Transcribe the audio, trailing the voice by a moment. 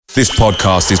This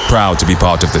podcast is proud to be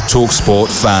part of the TalkSport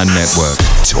Fan Network.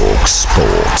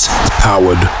 TalkSport.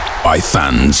 Powered by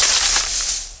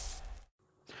fans.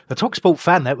 The TalkSport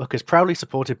Fan Network is proudly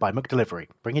supported by McDelivery,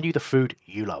 bringing you the food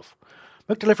you love.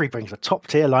 McDelivery brings a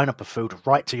top-tier lineup of food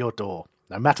right to your door.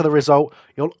 No matter the result,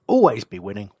 you'll always be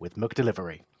winning with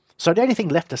McDelivery. So the only thing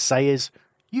left to say is,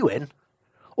 you in?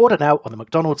 Order now on the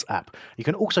McDonald's app. You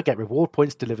can also get reward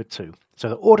points delivered too. So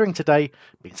the ordering today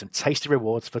means some tasty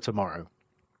rewards for tomorrow.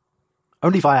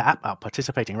 Only via app at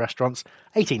participating restaurants.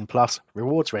 18 plus.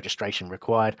 Rewards registration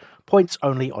required. Points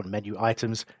only on menu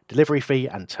items. Delivery fee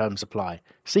and terms apply.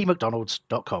 See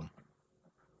mcdonalds.com.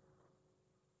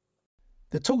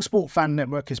 The TalkSport Fan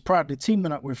Network is proudly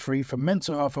teaming up with Free for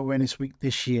Mental Health Awareness Week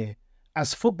this year.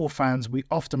 As football fans, we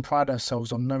often pride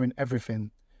ourselves on knowing everything,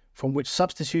 from which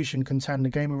substitution can turn the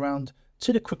game around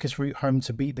to the quickest route home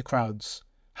to beat the crowds.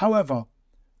 However,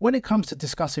 when it comes to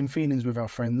discussing feelings with our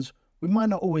friends, we might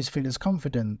not always feel as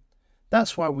confident.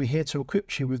 That's why we're here to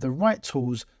equip you with the right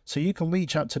tools so you can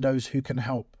reach out to those who can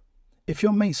help. If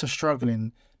your mates are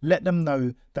struggling, let them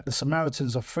know that the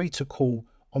Samaritans are free to call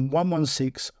on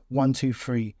 116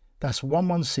 123. That's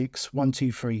 116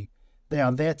 123. They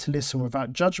are there to listen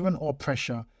without judgment or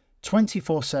pressure,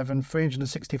 24/7,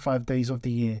 365 days of the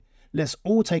year. Let's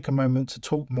all take a moment to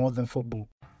talk more than football.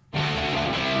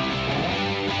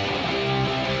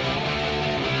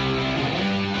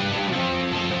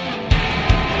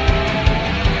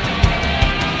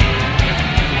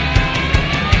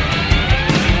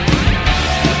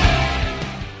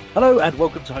 Hello and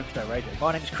welcome to Homestay Radio.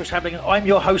 My name is Chris Habling and I'm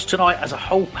your host tonight as a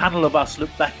whole panel of us look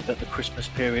back at the Christmas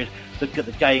period, look at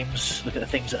the games, look at the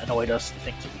things that annoyed us, the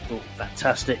things that we thought were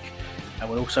fantastic, and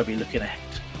we'll also be looking ahead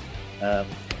in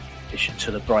addition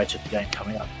to the Brighton game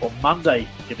coming up on Monday,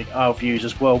 giving our views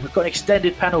as well. We've got an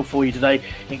extended panel for you today,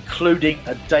 including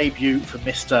a debut for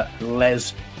Mr.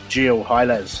 Les Gill. Hi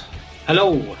Les.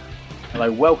 Hello.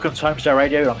 Hello, welcome to Homestay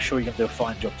Radio. I'm sure you're going to do a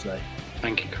fine job today.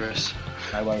 Thank you, Chris.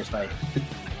 No worries, mate.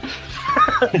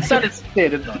 It sounded sincere,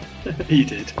 didn't I? You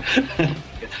did.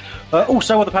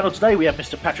 Also on the panel today we have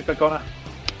Mr. Patrick O'Connor.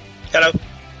 Hello.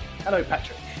 Hello,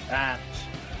 Patrick. And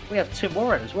we have Tim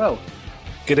Warren as well.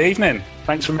 Good evening.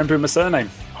 Thanks for remembering my surname.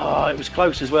 Oh, it was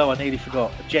close as well. I nearly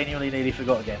forgot. I genuinely nearly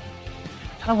forgot again.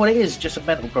 I don't know what it is. Just a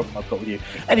mental problem I've got with you.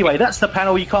 Anyway, that's the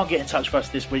panel. You can't get in touch with us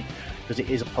this week because it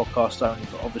is a podcast only.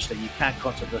 But obviously you can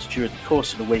contact us during the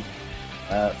course of the week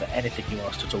for anything you want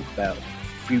us to talk about.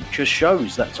 Future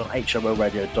shows. That's on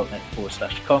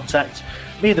holradio.net/contact.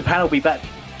 Me and the panel will be back in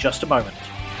just a moment.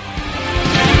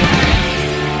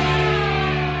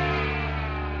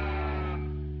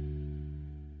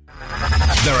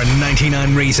 There are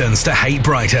 99 reasons to hate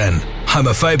Brighton.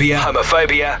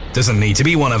 Homophobia doesn't need to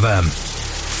be one of them.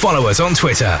 Follow us on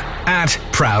Twitter at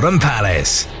Proud and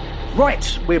Palace.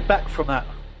 Right, we're back from that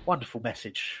wonderful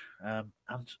message. And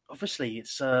obviously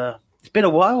it's been a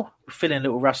while. We're feeling a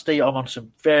little rusty. I'm on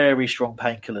some very strong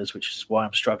painkillers, which is why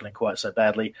I'm struggling quite so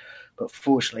badly. But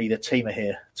fortunately, the team are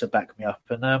here to back me up.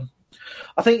 And I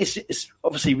think it's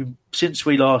obviously, since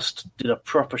we last did a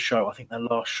proper show, I think the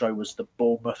last show was the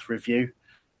Bournemouth review.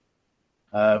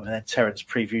 And then Terence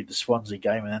previewed the Swansea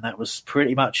game, and then that was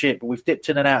pretty much it. But we've dipped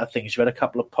in and out of things. We had a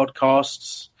couple of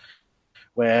podcasts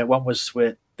where one was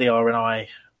with DR and I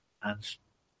and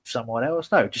someone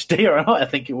else. No, just DR and I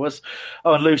think it was.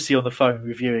 Oh, and Lucy on the phone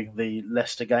reviewing the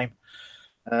Leicester game.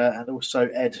 And also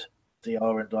Ed,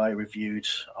 DR and I reviewed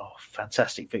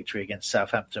fantastic victory against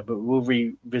Southampton. But we'll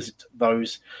revisit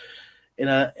those in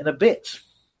a bit.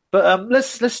 But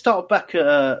let's start back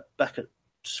at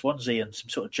Swansea and some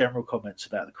sort of general comments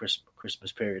about the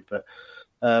Christmas period. But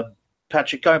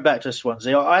Patrick, going back to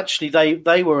Swansea,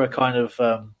 they were a kind of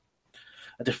a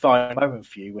defining moment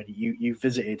for you when you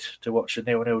visited to watch a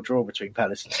 0-0 draw between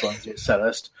Palace and Swansea at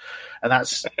Selhurst, and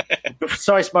that's the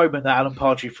precise moment that Alan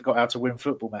Pardew forgot how to win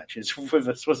football matches with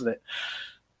us, wasn't it?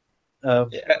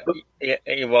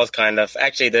 It was kind of.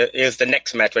 Actually, it was the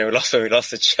next match when we lost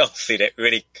to Chelsea that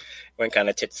really went kind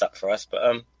of tits up for us. But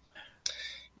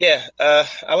I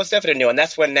was definitely new, and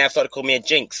that's when Nav started calling me a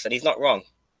jinx, and he's not wrong.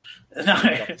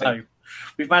 No.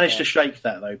 We've managed to shake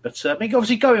that though, but I mean,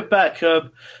 obviously going back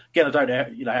again, I don't know,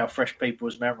 how fresh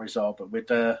people's memories are, but we'd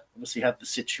obviously had the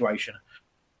situation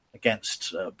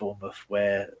against Bournemouth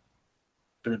where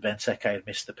Benteke had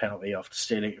missed the penalty after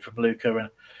stealing it from Luca,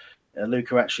 and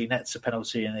Luca actually nets a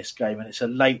penalty in this game, and it's a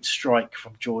late strike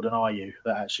from Jordan Ayew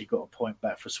that actually got a point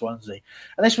back for Swansea.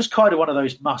 And this was kind of one of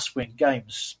those must-win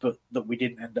games, but that we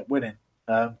didn't end up winning.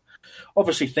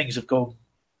 Obviously, things have gone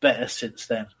better since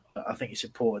then I think it's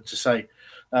important to say.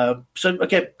 So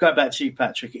again, going back to you,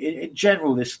 Patrick, in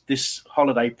general, this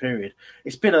holiday period,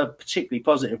 it's been a particularly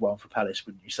positive one for Palace,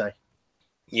 wouldn't you say?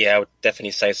 Yeah, I would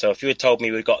definitely say so. If you had told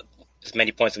me we got as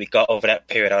many points as we got over that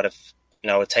period, I would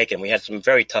have taken. We had some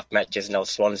very tough matches,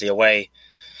 Swansea away,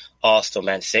 Arsenal,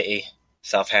 Man City,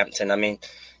 Southampton. I mean,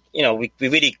 we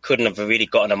really couldn't have really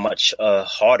gotten a much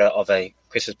harder of a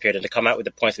Christmas period, and to come out with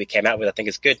the points we came out with, I think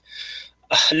is good.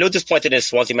 A little disappointed in the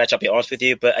Swansea match, I'll be honest with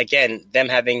you. But again, them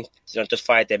having just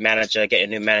fired their manager,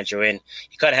 getting a new manager in,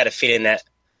 you kind of had a feeling that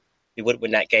we would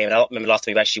win that game. And I don't remember the last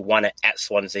time we've actually won it at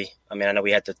Swansea. I mean, I know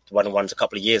we had the 1-1s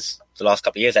the last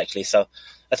couple of years actually. So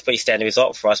that's a pretty standard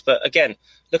result for us. But again,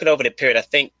 looking over the period, I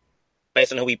think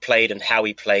based on who we played and how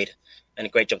we played, and a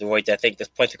great job to Roy did, I think the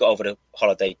points we got over the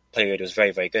holiday period was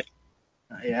very, very good.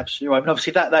 Yeah, absolutely. I mean,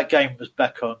 obviously, that game was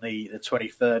back on the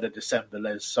 23rd of December,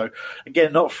 Les. So,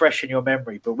 again, not fresh in your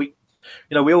memory, but we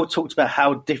all talked about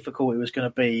how difficult it was going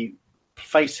to be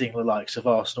facing the likes of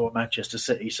Arsenal and Manchester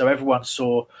City. So everyone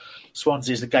saw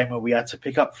Swansea as a game where we had to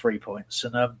pick up 3 points.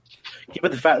 And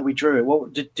given the fact that we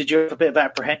drew it, did you have a bit of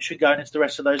apprehension going into the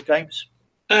rest of those games?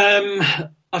 I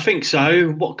think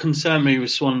so. What concerned me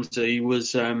with Swansea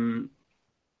was...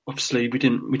 obviously, we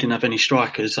didn't have any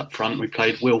strikers up front. We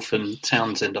played Wilf and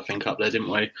Townsend, I think, up there,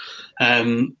 didn't we?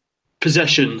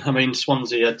 Possession. I mean,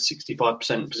 Swansea had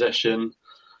 65% possession.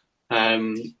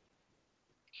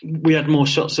 We had more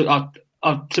shots.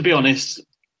 To be honest,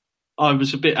 I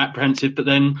was a bit apprehensive. But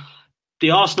then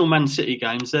the Arsenal-Man City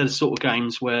games, they're the sort of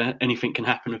games where anything can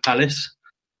happen with Palace,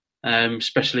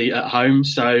 especially at home.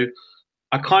 So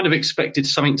I kind of expected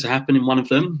something to happen in one of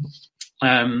them.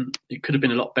 It could have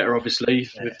been a lot better, obviously,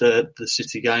 with the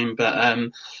City game. But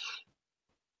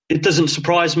it doesn't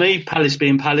surprise me, Palace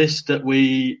being Palace, that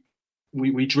we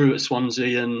drew at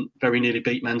Swansea and very nearly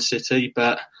beat Man City.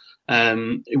 But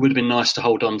it would have been nice to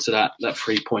hold on to that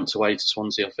 3 points away to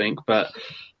Swansea, I think. But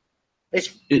it's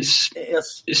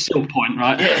still a point,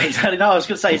 right? Yeah, exactly. No, I was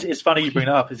going to say, it's funny you bring it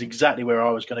up. It's exactly where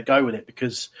I was going to go with it,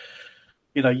 because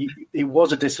it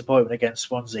was a disappointment against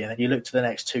Swansea, and then you look to the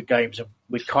next 2 games, and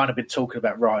we'd kind of been talking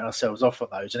about writing ourselves off on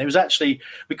those. And it was actually,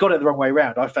 we got it the wrong way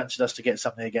around. I fancied us to get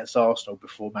something against Arsenal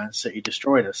before Man City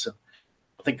destroyed us, and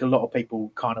I think a lot of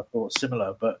people kind of thought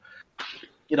similar. But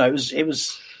it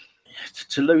was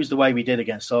to lose the way we did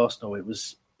against Arsenal. It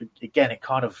was, again, it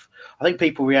kind of, I think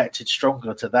people reacted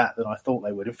stronger to that than I thought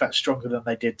they would. In fact, stronger than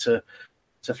they did to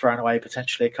throwing away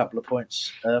potentially a couple of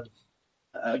points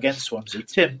against Swansea.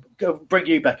 Tim, bring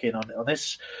you back in on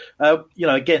this.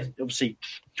 Again, obviously,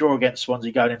 draw against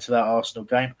Swansea going into that Arsenal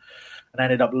game and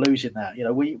ended up losing that.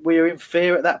 We were in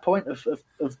fear at that point of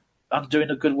undoing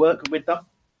the good work we'd done.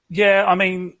 Yeah, I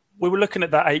mean, we were looking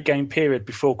at that 8-game period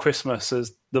before Christmas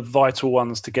as the vital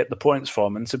ones to get the points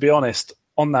from. And to be honest,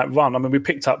 on that run, I mean, we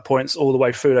picked up points all the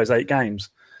way through those 8 games.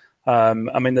 I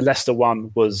mean, the Leicester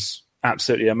one was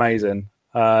absolutely amazing.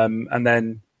 And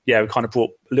then, we kind of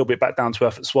brought a little bit back down to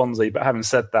earth at Swansea. But having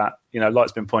said that, like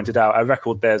it's been pointed out, our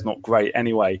record there is not great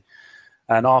anyway.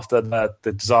 And after the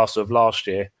disaster of last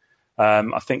year,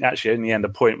 I think actually in the end, the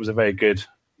point was a very good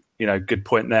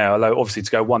point there. Although obviously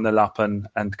to go 1-0 up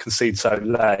and concede so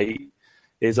late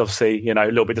is obviously, a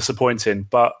little bit disappointing.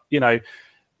 But,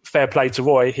 fair play to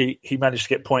Roy. He managed to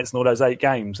get points in all those 8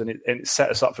 games, and it set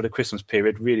us up for the Christmas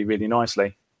period really, really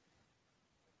nicely.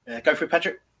 Go for it,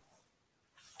 Patrick.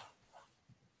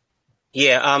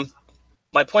 Yeah,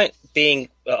 my point being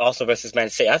Arsenal versus Man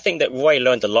City, I think that Roy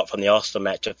learned a lot from the Arsenal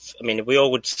match. We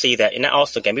all would see that in that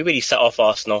Arsenal game, we really set off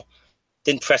Arsenal,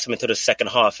 didn't press them until the second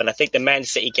half. And I think the Man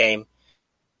City game,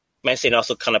 Man City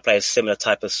also kind of play a similar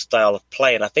type of style of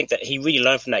play. And I think that he really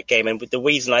learned from that game. And the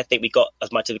reason I think we got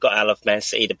as much as we got out of Man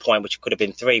City, the point, which could have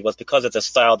been 3, was because of the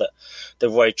style that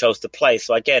Roy chose to play.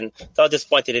 So again, I was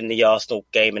disappointed in the Arsenal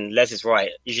game, and Les is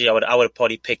right. Usually I would have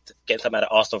probably picked getting something out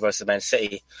of Arsenal versus Man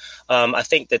City. I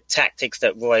think the tactics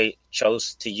that Roy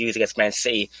chose to use against Man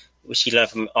City, which he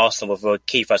learned from Arsenal, were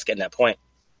key for us getting that point.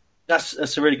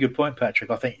 That's a really good point,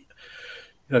 Patrick. I think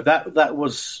that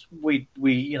was we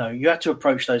you had to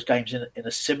approach those games in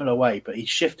a similar way, but he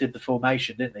shifted the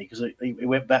formation, didn't he? Because he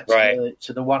went back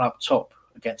to the one up top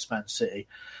against Man City.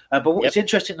 But it's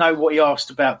interesting to know what he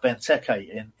asked about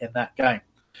Benteke in that game.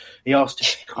 He asked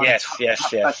him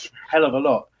a hell of a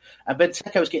lot, and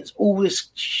Benteke was getting all this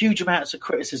huge amounts of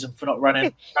criticism for not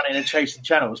running and chasing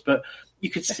channels, but you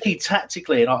could see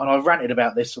tactically, and I ranted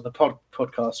about this on the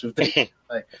podcast with Dean.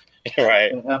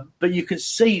 Right. But you could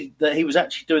see that he was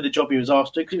actually doing the job he was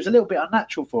asked to do, because it was a little bit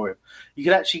unnatural for him. You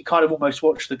could actually kind of almost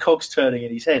watch the cogs turning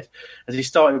in his head as he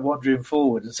started wandering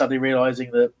forward and suddenly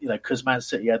realising that, because Man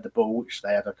City had the ball, which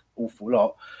they had an awful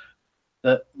lot,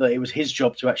 that it was his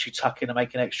job to actually tuck in and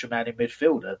make an extra man in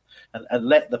midfield and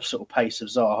let the sort of pace of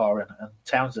Zaha and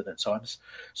Townsend at times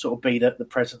sort of be the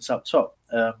presence up top.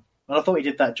 And I thought he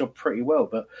did that job pretty well.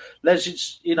 But Les,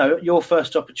 it's, your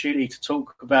first opportunity to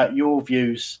talk about your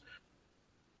views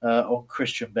on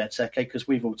Christian Benteke, because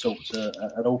we've all talked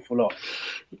an awful lot.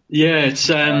 Yeah, it's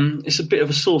a bit of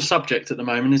a sore subject at the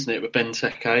moment, isn't it, with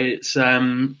Benteke? It's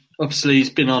obviously he's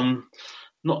been on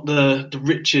not the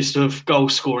richest of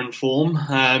goal-scoring form.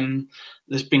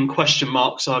 There's been question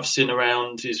marks I've seen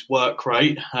around his work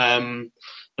rate.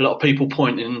 A lot of people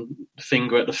pointing the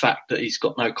finger at the fact that he's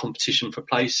got no competition for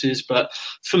places. But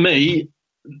for me,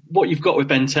 what you've got with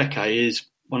Benteke is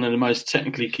one of the most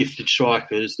technically gifted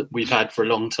strikers that we've had for a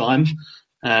long time.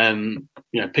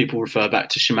 People refer back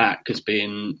to Shamak as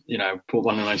being,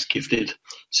 one of the most gifted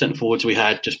centre forwards we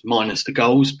had, just minus the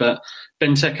goals. But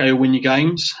Benteke will win your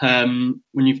games. When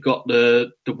you've got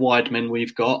the wide men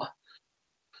we've got,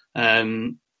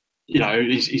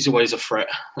 he's always a threat.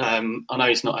 I know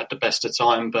he's not had the best of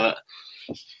time, but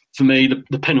for me,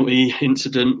 the penalty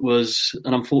incident was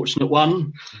an unfortunate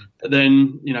one. But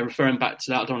then, referring back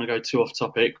to that, I don't want to go too off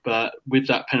topic, but with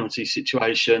that penalty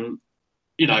situation,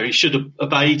 he should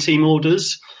obey team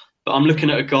orders. But I'm looking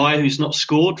at a guy who's not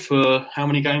scored for how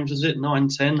many games is it? 9,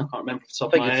 10? I can't remember off the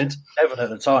top of my head. 11 at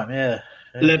the time, yeah.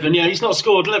 11, yeah. He's not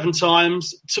scored 11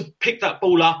 times. To pick that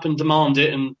ball up and demand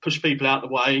it and push people out of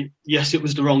the way, yes, it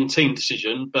was the wrong team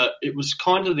decision, but it was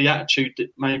kind of the attitude that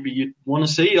maybe you'd want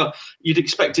to see. You'd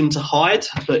expect him to hide,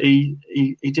 but he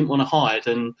didn't want to hide.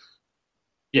 And,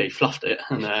 yeah, he fluffed it.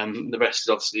 And the rest is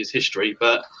obviously his history.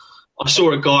 But I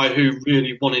saw a guy who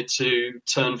really wanted to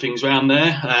turn things around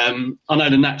there. I know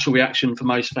the natural reaction for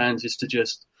most fans is to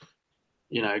just,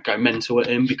 go mental at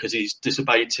him because he's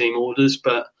disobeyed team orders.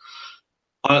 But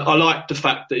I liked the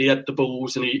fact that he had the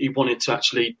balls and he wanted to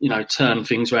actually, turn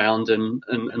things around and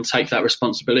take that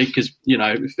responsibility. Because,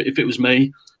 if it was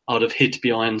me, I'd have hid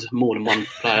behind more than one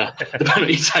player, the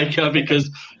penalty taker, because,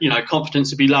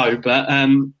 confidence would be low. But,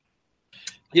 and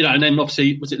then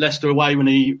obviously, was it Leicester away when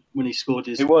he scored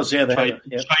his trademark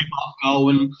goal?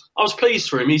 And I was pleased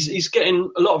for him. He's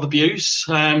getting a lot of abuse.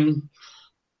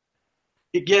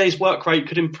 His work rate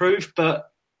could improve,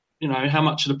 but, how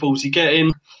much of the balls he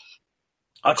getting?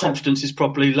 Confidence is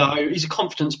probably low. He's a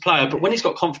confidence player, but when he's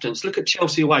got confidence, look at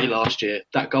Chelsea away last year.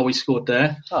 That goal he scored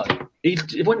there. Oh.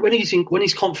 When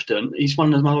he's confident, he's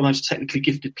one of the most technically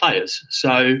gifted players.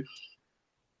 So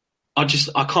I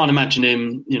can't imagine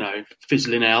him,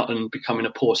 fizzling out and becoming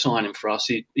a poor signing for us.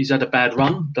 He's had a bad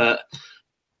run, but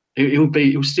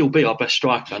he'll still be our best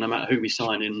striker no matter who we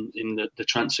sign in the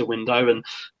transfer window. And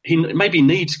he maybe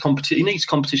needs competition. He needs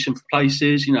competition for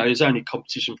places. His only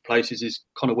competition for places is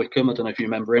Connor Wickham. I don't know if you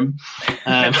remember him.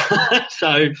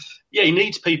 So yeah, he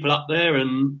needs people up there,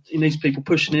 and he needs people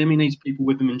pushing him. He needs people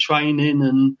with him in training,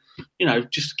 and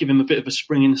just give him a bit of a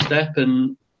spring in the step.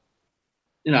 And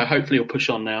hopefully he'll push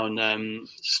on now and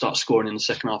start scoring in the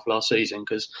second half of last season,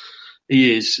 because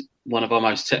he is one of our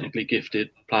most technically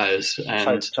gifted players,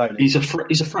 and totally. He's a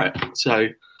threat. So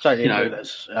totally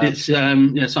it's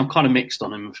so I'm kind of mixed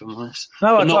on him, if I'm honest.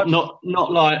 No,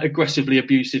 not like aggressively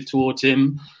abusive towards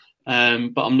him, but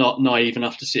I'm not naive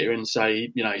enough to sit here and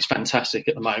say he's fantastic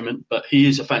at the moment. But he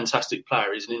is a fantastic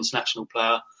player. He's an international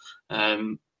player.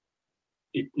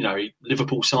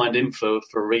 Liverpool signed him for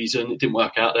a reason. It didn't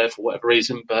work out there for whatever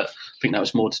reason, but I think that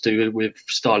was more to do with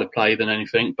style of play than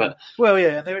anything. But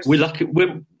we're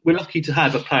lucky to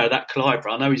have a player that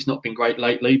calibre. I know he's not been great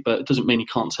lately, but it doesn't mean he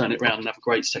can't turn it around and have a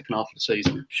great second half of the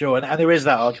season. Sure, and there is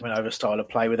that argument over style of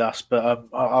play with us, but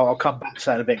I'll come back to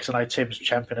that in a bit, because I know Tim's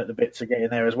champing at the bit to get in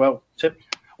there as well. Tim?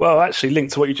 Well, actually,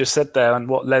 linked to what you just said there and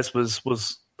what Les was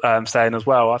saying as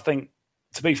well, I think,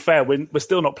 to be fair, we're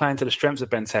still not playing to the strengths of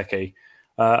Benteke.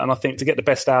 And I think to get the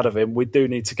best out of him, we do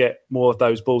need to get more of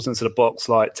those balls into the box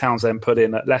like Townsend put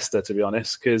in at Leicester, to be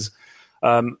honest, because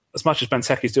as much as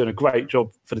Benteke's doing a great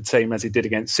job for the team as he did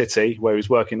against City, where he was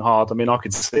working hard, I mean, I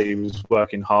could see he was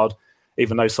working hard,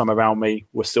 even though some around me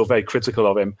were still very critical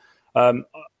of him.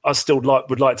 I still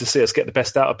would like to see us get the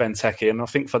best out of Benteke, and I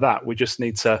think for that, we just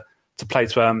need to play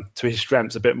to his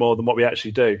strengths a bit more than what we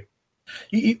actually do.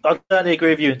 I certainly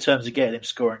agree with you in terms of getting him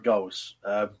scoring goals.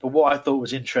 But what I thought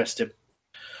was interesting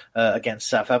against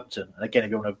Southampton, and again, if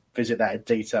you want to visit that in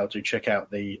detail, do check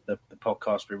out the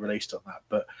podcast we released on that.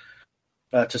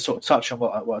 But to sort of touch on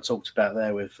what I talked about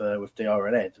there with DR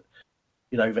and Ed,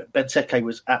 Benteke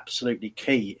was absolutely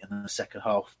key in the second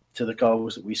half to the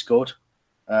goals that we scored.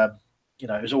 It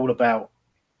was all about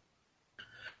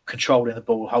controlling the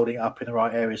ball, holding it up in the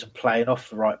right areas, and playing off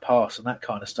the right pass and that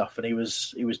kind of stuff. And he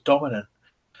was dominant.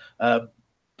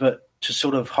 But to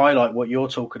sort of highlight what you're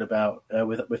talking about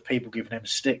with people giving him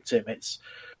stick, Tim,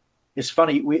 it's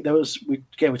funny. We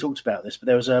talked about this, but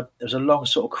there was a long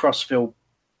sort of crossfield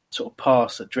sort of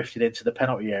pass that drifted into the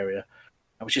penalty area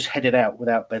and was just headed out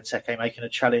without Benteke making a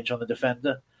challenge on the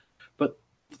defender. But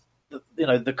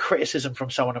the criticism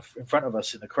from someone in front of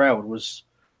us in the crowd was,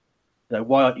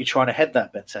 why aren't you trying to head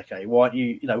that, Benteke? Why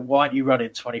aren't you running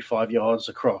 25 yards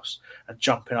across and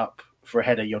jumping up for a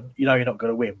header? You're not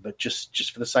going to win, but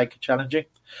just for the sake of challenging.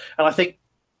 And I think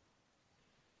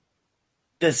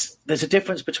there's a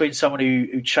difference between someone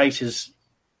who chases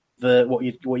what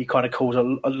you kind of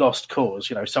call a lost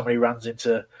cause. Somebody who runs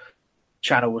into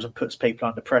channels and puts people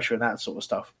under pressure and that sort of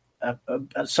stuff,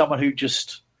 and someone who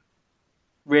just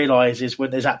realises when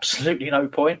there's absolutely no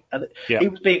point. And he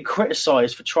was being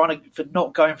criticised for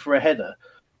not going for a header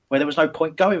where there was no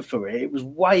point going for it. It was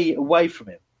way away from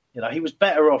him. He was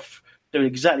better off doing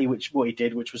exactly what he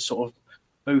did, which was sort of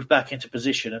move back into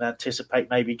position and anticipate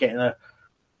maybe getting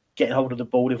hold of the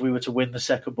ball if we were to win the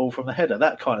second ball from the header,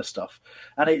 that kind of stuff.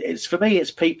 And it's for me, it's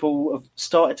people have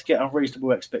started to get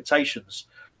unreasonable expectations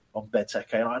on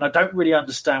Benteke, and I don't really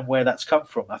understand where that's come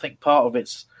from. I think part of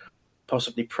it's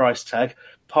possibly price tag.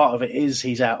 Part of it is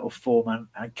he's out of form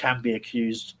and can be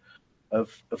accused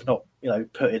of not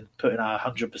putting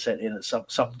 100% in at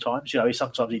sometimes.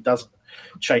 Sometimes he doesn't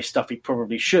chase stuff he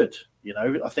probably should.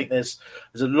 I think there's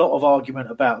a lot of argument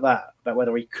about that, about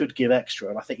whether he could give extra,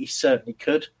 and I think he certainly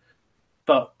could.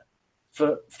 But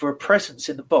for a presence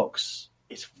in the box,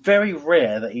 it's very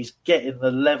rare that he's getting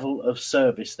the level of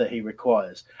service that he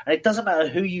requires. And it doesn't matter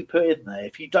who you put in there.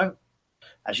 If you don't,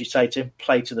 as you say, Tim,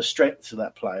 play to the strengths of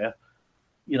that player,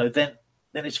 then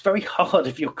it's very hard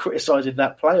if you're criticising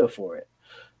that player for it.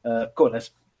 Go on,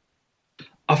 Les.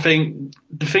 I think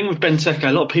the thing with Benteke,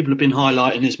 a lot of people have been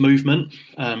highlighting his movement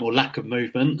or lack of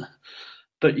movement.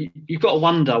 But you've got to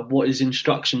wonder what his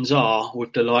instructions are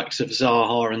with the likes of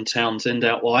Zaha and Townsend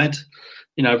out wide.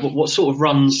 What sort of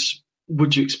runs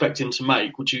would you expect him to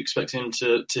make? Would you expect him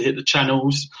to hit the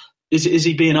channels? Is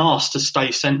he being asked to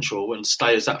stay central and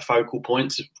stay as that focal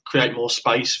point to create more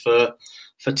space for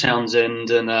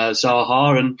Townsend and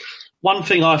Zaha? And one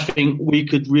thing I think we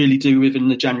could really do within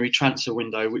the January transfer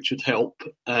window, which would help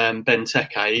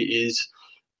Benteke, is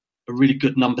a really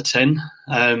good number 10,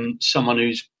 someone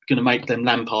who's going to make them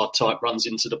Lampard type runs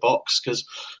into the box, because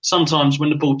sometimes when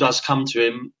the ball does come to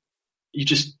him, you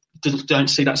just don't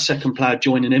see that second player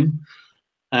joining him.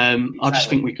 Exactly. I just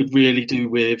think we could really do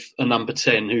with a number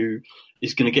 10 who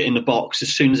is going to get in the box as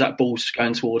soon as that ball's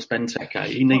going towards Benteke.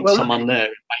 He needs someone there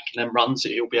making them runs that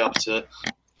he'll be able to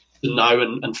know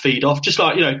and feed off. Just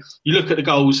like, you look at the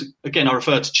goals, again, I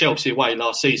referred to Chelsea away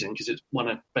last season because it's one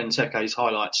of Benteke's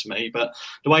highlights for me, but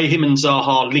the way him and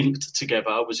Zaha linked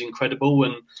together was incredible.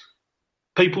 And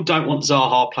people don't want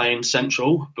Zaha playing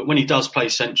central, but when he does play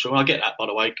central, I get that, by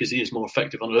the way, because he is more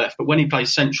effective on the left, but when he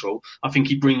plays central, I think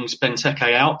he brings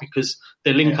Benteke out because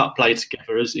their link-up play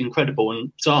together is incredible,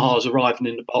 and Zaha's arriving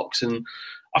in the box, and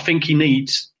I think he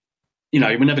needs...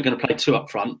 we're never going to play two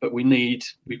up front, but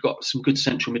we've got some good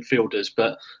central midfielders.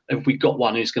 But have we got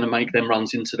one who's going to make them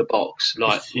runs into the box,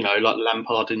 like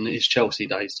Lampard in his Chelsea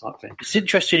days type thing? It's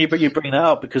interesting you bring that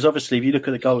up because obviously, if you look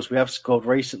at the goals we have scored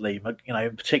recently,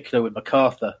 in particular with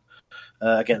MacArthur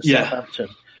against Southampton,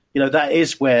 that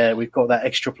is where we've got that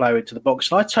extra player into the box.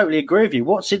 And I totally agree with you.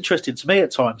 What's interesting to me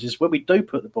at times is when we do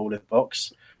put the ball in the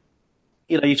box,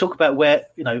 you talk about where,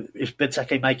 if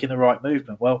Benteke making the right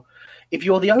movement. Well, if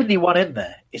you're the only one in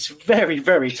there, it's very,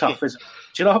 very tough, isn't it?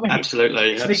 Do you know what I mean?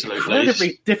 Absolutely. It's an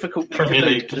incredibly difficult Premier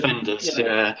League defenders,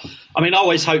 yeah. I mean, I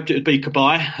always hoped it would be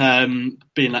Cabaye,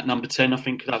 being that number 10. I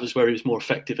think that was where he was more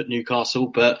effective at Newcastle,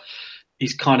 but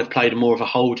he's kind of played more of a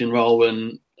holding role,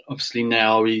 and obviously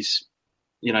now he's,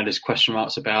 there's question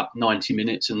marks about 90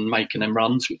 minutes and making them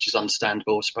runs, which is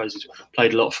understandable. I suppose he's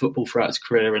played a lot of football throughout his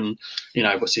career and,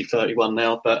 what's he, 31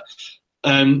 now? But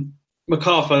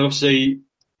MacArthur, obviously,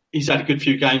 he's had a good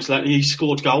few games lately. He's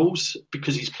scored goals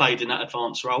because he's played in that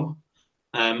advanced role.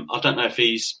 I don't know if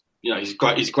he's a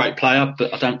great player,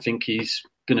 but I don't think he's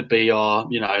going to be our,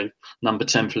 number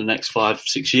 10 for the next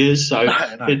 5-6 years. So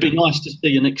it'd be nice to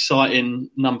see an exciting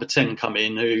number 10 come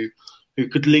in who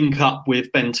could link up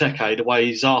with Benteke the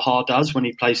way Zaha does when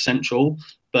he plays central,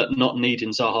 but not needing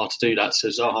Zaha to do that. So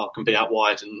Zaha can be out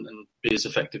wide and be as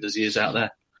effective as he is out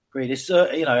there. Great. It's,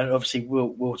 obviously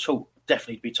we'll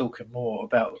definitely be talking more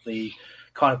about the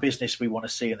kind of business we want to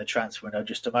see in the transfer window in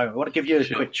just a moment. I want to give you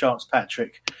a quick chance,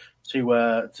 Patrick,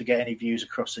 to get any views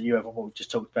across that you have on what we've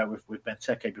just talked about with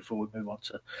Benteke before we move on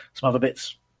to some other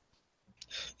bits.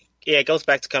 Yeah, it goes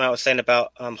back to kind of what I was saying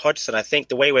about Hodgson. I think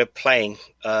the way we're playing,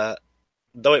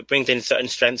 though it brings in certain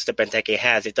strengths that Benteke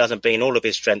has, it doesn't bring in all of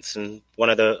his strengths. And one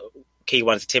of the key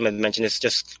ones Tim had mentioned is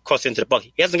just crossing into the box.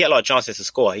 He doesn't get a lot of chances to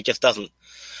score. He just doesn't.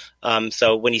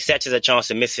 So when he sets a chance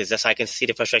and misses, that's how I can see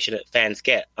the frustration that fans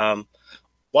get.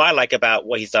 What I like about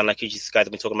what he's done, like you guys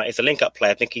have been talking about, is a link-up play.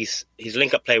 I think his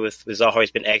link-up play with Zaha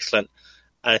has been excellent.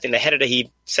 And I think the header that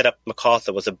he set up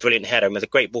MacArthur was a brilliant header. It was a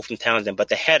great ball from Townsend, but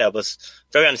the header was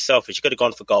very unselfish. He could have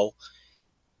gone for goal.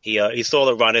 He saw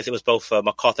the runners. It was both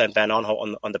MacArthur and Van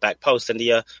Aanholt on the back post. And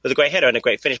it was a great header and a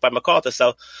great finish by MacArthur.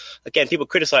 So, again, people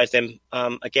criticize him.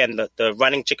 Again, the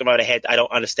running chicken right ahead, I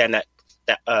don't understand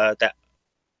that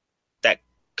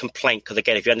complaint. Because,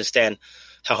 again, if you understand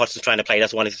how Hodgson's trying to play, he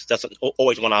doesn't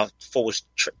always want our forwards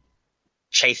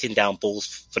chasing down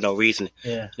balls for no reason,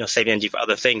 saving energy for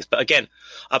other things. But again,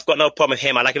 I've got no problem with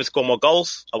him. I like him to score more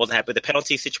goals. I wasn't happy with the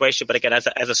penalty situation, but again, as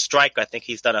a striker, I think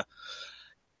he's done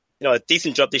a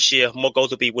decent job this year. More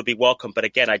goals would be welcome. But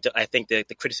again, I think the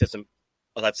criticism,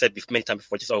 as I've said many times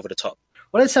before, just over the top.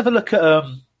 Well, let's have a look at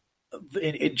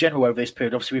in general over this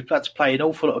period. Obviously, we've had to play an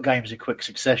awful lot of games in quick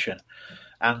succession,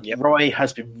 and Roy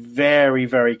has been very,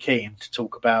 very keen to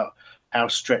talk about how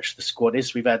stretched the squad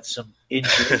is. We've had some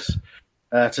injuries.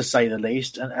 To say the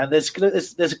least, and there's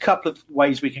a couple of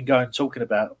ways we can go in talking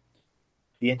about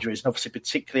the injuries, and obviously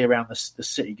particularly around the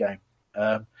City game,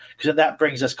 because that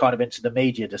brings us kind of into the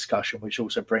media discussion, which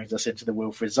also brings us into the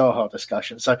Wilfried Zaha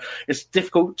discussion. So it's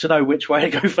difficult to know which way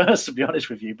to go first, to be honest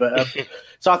with you. But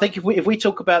so I think if we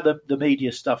talk about the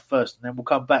media stuff first, and then we'll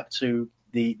come back to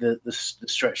the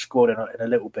stretch squad in a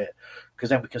little bit, because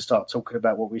then we can start talking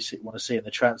about what we want to see in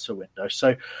the transfer window.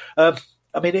 So.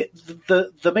 I mean,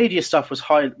 the media stuff was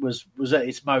at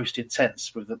its most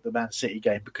intense with the Man City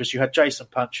game, because you had Jason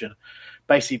Puncheon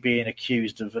basically being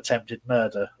accused of attempted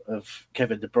murder of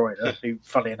Kevin De Bruyne, who,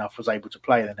 funnily enough, was able to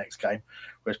play in the next game,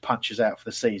 whereas Punch is out for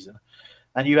the season.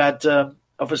 And you had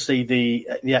obviously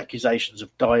the accusations of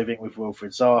diving with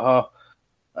Wilfried Zaha.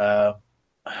 I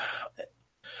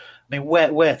mean,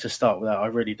 where to start with that, I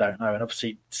really don't know. And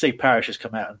obviously, Steve Parish has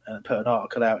come out and put an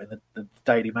article out in the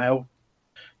Daily Mail,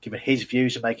 giving his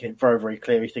views and making it very, very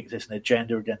clear he thinks there's an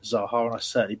agenda against Zaha, and I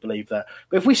certainly believe that.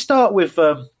 But if we start with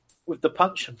the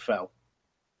Puncheon foul,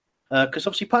 because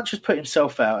obviously Punch has put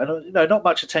himself out, and not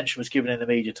much attention was given in the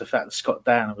media to the fact that Scott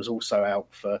Downer was also out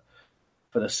for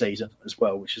the season as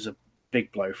well, which is a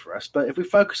big blow for us. But if we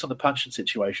focus on the Puncheon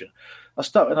situation, I'll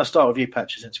start with you,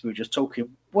 Patches, since we were just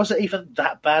talking. Was it even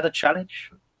that bad a challenge?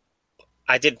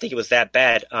 I didn't think it was that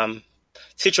bad.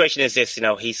 Situation is this,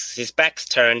 his back's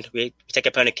turned. We take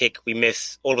a penalty kick, we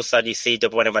miss. All of a sudden, you see De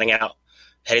Bruyne running out,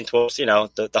 heading towards,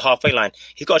 the halfway line.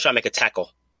 He's got to try and make a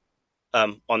tackle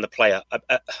on the player.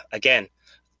 Again,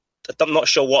 I'm not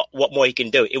sure what more he can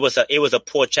do. It was a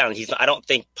poor challenge. I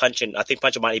think Puncheon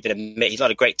might even admit he's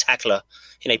not a great tackler.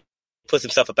 He puts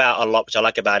himself about a lot, which I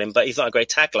like about him, but he's not a great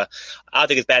tackler. I don't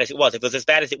think as bad as it was. If it was as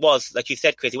bad as it was, like you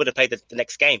said, Chris, he would have played the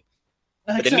next game.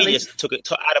 Exactly. But the media took it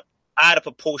out of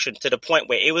proportion to the point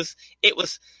where it was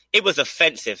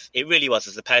offensive. It really was,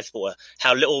 as a Palace supporter,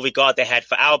 how little regard they had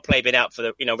for our play being out for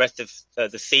the rest of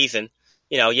the season.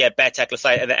 Bad tackle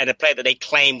aside, and the player that they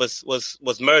claim was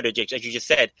murdered, as you just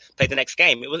said, played the next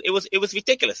game. It was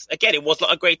ridiculous. Again, it was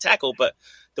not a great tackle, but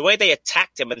the way they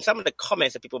attacked him and some of the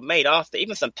comments that people made after,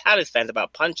 even some Palace fans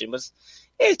about Puncheon,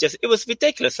 it was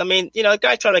ridiculous. I mean, a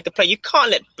guy trying to make a play, you can't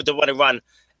let the one run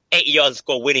 80 yards and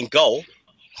score a winning goal.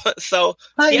 So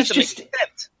he has to make an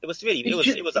attempt. It was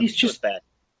bad.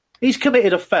 He's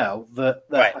committed a foul that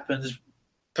right. happens.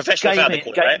 Professional foul, they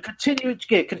call it,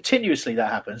 right? Continuously that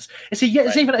happens.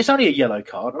 It's only a yellow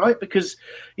card, right? Because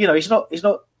he's not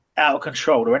out of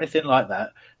control or anything like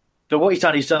that. But what he's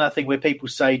done that thing where people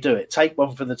say, "Do it, take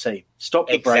one for the team, stop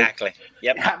the break." Exactly.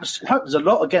 Yep. It happens a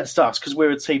lot against us because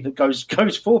we're a team that goes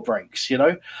for breaks.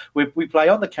 We play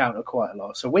on the counter quite a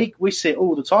lot, so we sit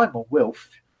all the time on Wilf.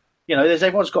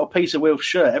 Everyone's got a piece of Wilf's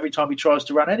shirt every time he tries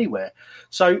to run anywhere.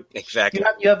 So exactly,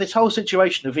 you have this whole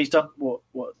situation of he's done what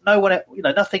no one,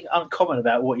 nothing uncommon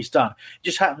about what he's done. It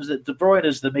just happens that De Bruyne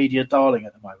is the media darling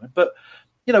at the moment. But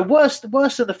worse than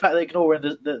the fact that ignoring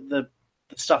the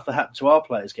stuff that happened to our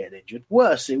players getting injured.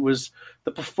 Worse, it was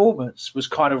the performance was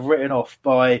kind of written off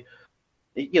by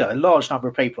a large number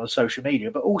of people on social media,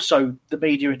 but also the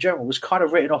media in general was kind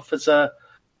of written off as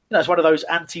it's one of those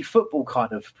anti-football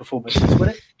kind of performances,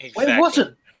 wasn't it? Exactly. Well, it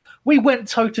wasn't. We went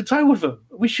toe-to-toe with them.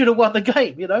 We should have won the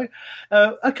game,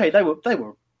 Okay, they were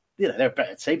they're a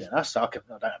better team than us, so I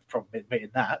don't have a problem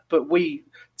admitting that. But we,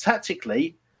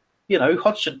 tactically,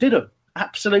 Hodgson did them.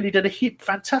 Absolutely did a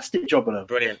fantastic job of them.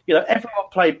 Brilliant. Everyone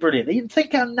played brilliant. You didn't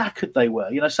think how knackered they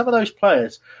were. Some of those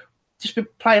players just been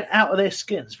playing out of their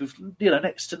skins with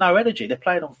next to no energy. They're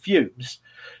playing on fumes,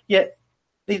 yet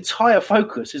the entire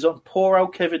focus is on poor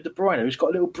old Kevin De Bruyne, who's got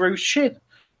a little bruised shin.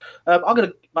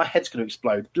 My head's going to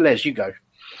explode. Les, you go.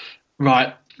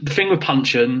 Right. The thing with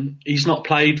Puncheon, he's not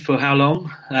played for how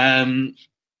long?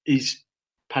 He's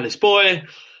Palace boy.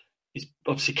 He's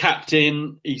obviously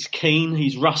captain. He's keen.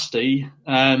 He's rusty.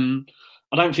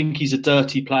 I don't think he's a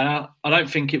dirty player. I don't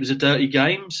think it was a dirty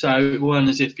game. So it weren't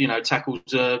as if, tackles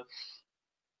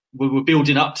we were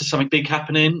building up to something big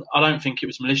happening. I don't think it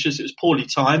was malicious. It was poorly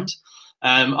timed.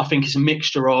 I think it's a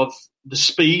mixture of the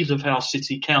speed of how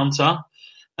City counter.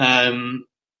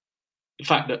 The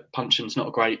fact that Puncheon's not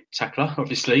a great tackler,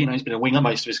 obviously. He's been a winger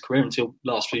most of his career until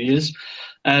the last few years.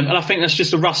 And I think that's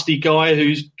just a rusty guy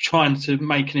who's trying to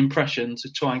make an impression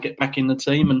to try and get back in the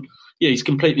team. And, yeah, he's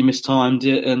completely mistimed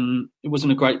it, and it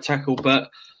wasn't a great tackle. But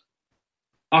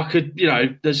I could,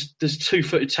 there's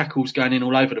 2-footed tackles going in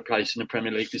all over the place in the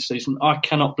Premier League this season. I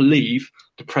cannot believe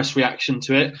the press reaction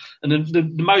to it. And the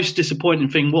most disappointing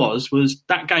thing was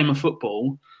that game of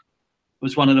football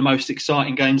was one of the most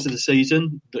exciting games of the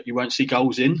season that you won't see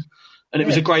goals in. And it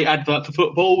was a great advert for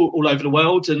football all over the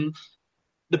world. And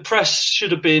the press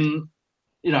should have been,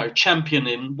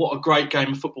 championing what a great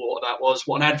game of football that was,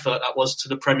 what an advert that was to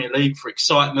the Premier League for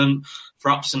excitement,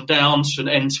 for ups and downs, for an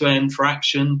end-to-end, for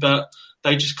action. But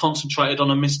they just concentrated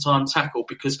on a mistimed tackle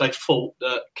because they thought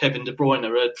that Kevin De Bruyne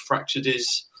had fractured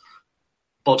his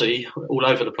body all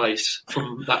over the place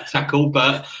from that tackle.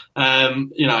 But,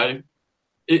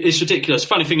 it's ridiculous.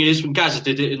 Funny thing is, when Gaza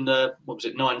did it in the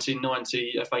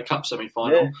 1990 FA Cup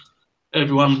semi-final,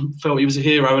 everyone felt he was a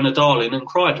hero and a darling and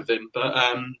cried with him. But,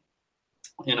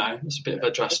 it's a bit of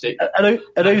a drastic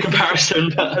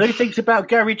comparison. And who thinks about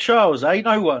Gary Charles, eh?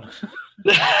 No one.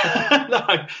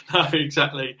 no,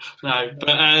 exactly. No.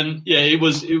 But, it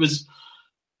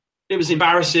was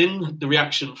embarrassing, the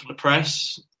reaction from the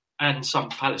press and some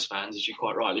Palace fans, as you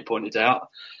quite rightly pointed out.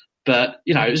 But,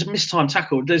 it was a mistimed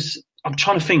tackle. I'm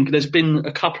trying to think. There's been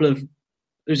a couple of.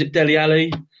 Was it Dele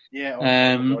Alli?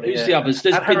 Yeah. Who's the others?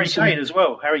 There's Harry Kane as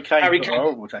well. Harry Kane.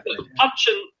 Horrible tackle.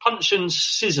 Puncheon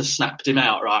scissor snapped him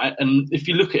out, right? And if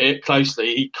you look at it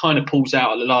closely, he kind of pulls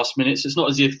out at the last minute. So it's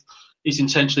not as if he's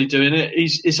intentionally doing it.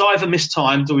 It's either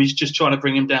mistimed or he's just trying to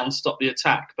bring him down to stop the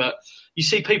attack. But you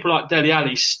see people like Dele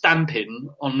Alli stamping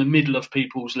on the middle of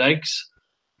people's legs.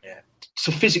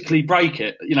 To physically break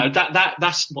it,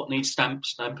 that's what needs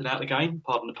stamping out the game.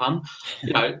 Pardon the pun.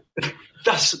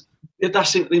 That's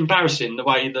embarrassing the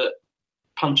way that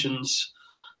Puncheon's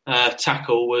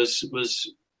tackle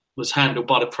was handled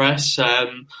by the press,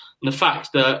 and the fact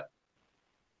that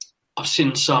I've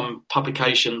seen some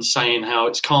publications saying how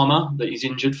it's karma that he's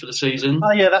injured for the season.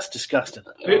 Oh yeah, that's disgusting.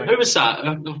 Who was that?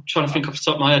 I'm trying to think off the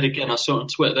top of my head again. I saw it on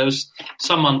Twitter. There was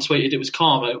someone tweeted it was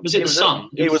karma. Was it the Sun?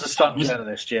 It was a Sun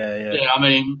journalist. Yeah. Yeah, I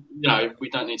mean, we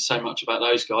don't need to say much about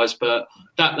those guys, but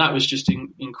that was just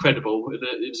incredible.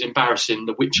 It was embarrassing,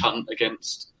 the witch hunt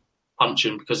against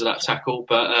Puncheon because of that tackle.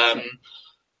 But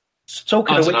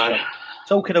talking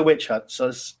of witch hunts,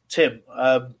 so Tim.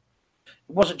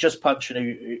 It wasn't just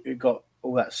Puncheon who got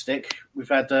all that stick. We've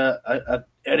had an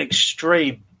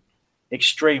extreme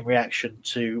reaction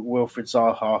to Wilfried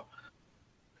Zaha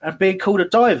and being called a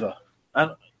diver.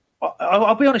 And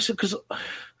I'll be honest, because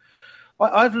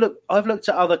I've looked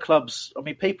at other clubs. I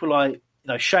mean, people like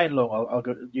Shane Long. I'll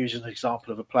use as an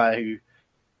example of a player who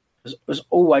has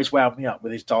always wound me up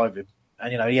with his diving.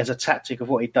 And he has a tactic of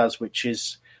what he does, which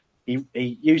is he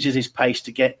uses his pace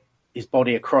to get his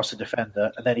body across a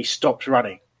defender, and then he stops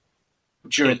running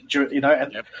during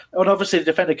and obviously the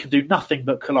defender can do nothing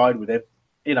but collide with him,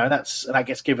 and that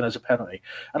gets given as a penalty.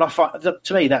 And I find,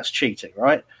 to me, that's cheating,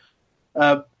 right?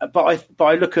 But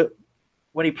I look at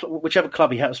whichever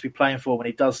club he happens to be playing for when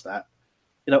he does that,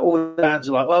 all the fans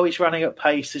are like, well, he's running at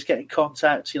pace, he's getting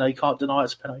contact, you can't deny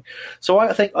it's a penalty. So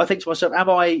I think to myself, am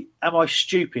I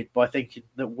stupid by thinking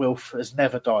that Wilf has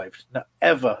never dived,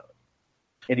 ever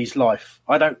in his life?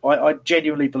 I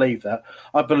genuinely believe that.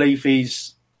 I believe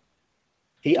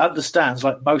he understands,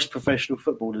 like most professional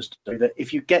footballers do, that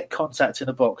if you get contact in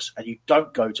a box and you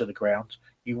don't go to the ground,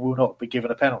 you will not be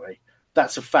given a penalty.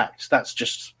 That's a fact. That's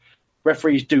just,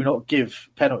 referees do not give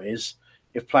penalties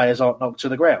if players aren't knocked to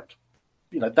the ground.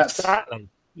 That's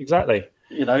exactly.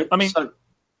 I mean,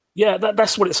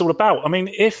 that's what it's all about. I mean,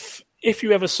 if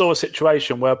you ever saw a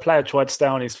situation where a player tried to stay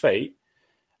on his feet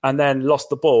and then lost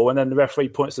the ball, and then the referee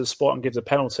points to the spot and gives a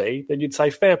penalty, then you'd say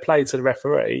fair play to the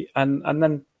referee, and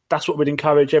then that's what we'd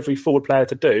encourage every forward player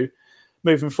to do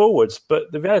moving forwards.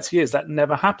 But the reality is that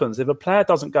never happens. If a player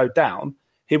doesn't go down,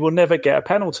 he will never get a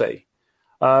penalty.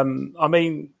 I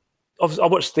mean, I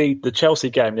watched the Chelsea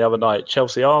game the other night,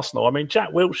 Chelsea-Arsenal. I mean, Jack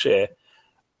Wilshere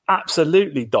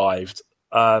absolutely dived.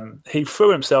 He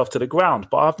threw himself to the ground,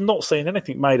 but I've not seen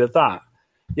anything made of that.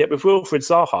 Yet with Wilfried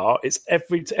Zaha, it's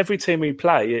every team we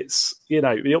play, it's,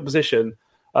 the opposition,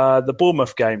 the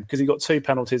Bournemouth game, because he got 2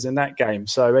 penalties in that game.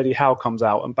 So Eddie Howe comes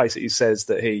out and basically says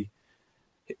that he,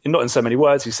 not in so many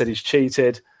words, he said he's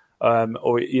cheated,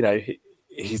 or,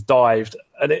 he's dived.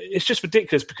 And it's just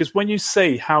ridiculous because when you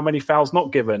see how many fouls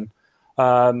not given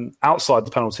outside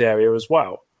the penalty area as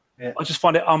well, I just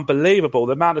find it unbelievable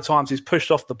the amount of times he's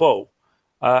pushed off the ball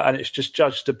and it's just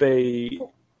judged to be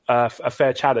a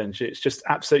fair challenge. It's just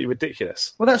absolutely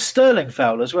ridiculous. Well, that Sterling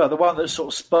foul as well, the one that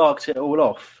sort of sparked it all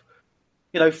off.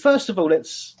 First of all,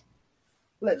 let's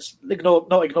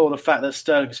not ignore the fact that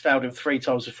Sterling's fouled him 3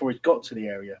 times before he's got to the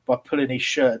area by pulling his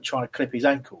shirt and trying to clip his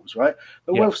ankles, right?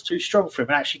 But Wilf's too strong for him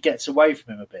and actually gets away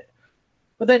from him a bit.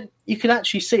 But then you can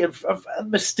actually see, and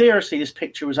mysteriously, this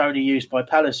picture was only used by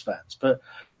Palace fans, but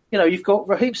you've got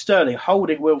Raheem Sterling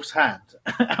holding Wilf's hand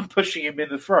and pushing him in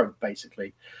the throat,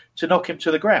 basically, to knock him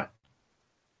to the ground.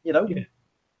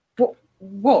 What?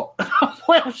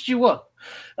 What else do you want?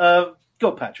 Go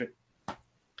on, Patrick.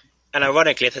 And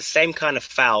ironically, it's the same kind of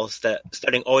fouls that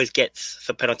Sterling always gets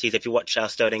for penalties if you watch how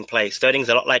Sterling plays. Sterling's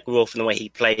a lot like Wilf in the way he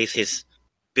plays, his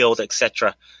build,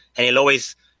 etc. And he'll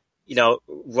always,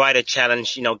 ride a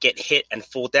challenge, get hit and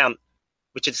fall down,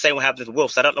 which is the same what happens with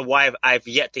Wilf. So I don't know why I've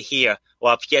yet to hear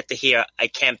a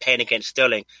campaign against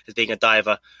Sterling as being a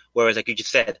diver. Whereas, like you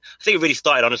just said, I think it really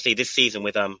started, honestly, this season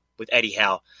with Eddie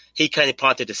Howe. He kind of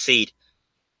planted the seed.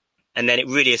 And then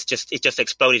it just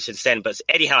exploded since then. But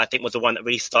Eddie Howe, I think, was the one that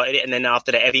really started it. And then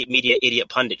after that, every media idiot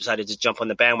pundit decided to jump on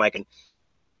the bandwagon.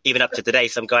 Even up to today,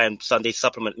 some guy on Sunday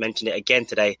Supplement mentioned it again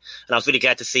today. And I was really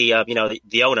glad to see,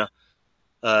 the owner,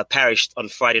 Parrish, on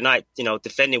Friday night,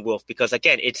 defending Wilf. Because,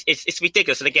 again, it's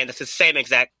ridiculous. And, again, that's the same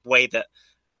exact way that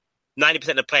 90%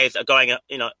 of the players are going,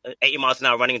 80 miles an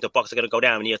hour running into a box are going to go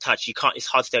down when you're touched. It's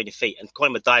hard to stay on your feet. And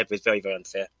calling him a diver is very, very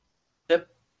unfair. Yep.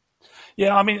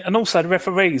 Yeah, I mean, and also the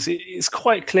referees, it's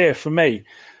quite clear for me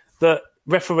that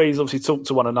referees obviously talk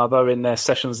to one another in their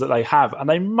sessions that they have, and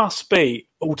they must be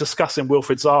all discussing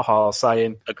Wilfried Zaha,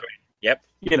 saying, "Agree, yep,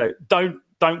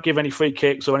 don't give any free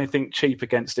kicks or anything cheap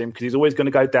against him because he's always going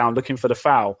to go down looking for the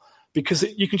foul." Because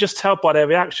you can just tell by their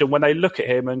reaction when they look at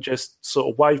him and just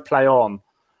sort of wave play on.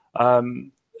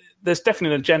 There's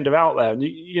definitely an agenda out there,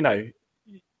 and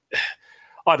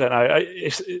I don't know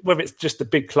whether it's just the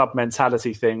big club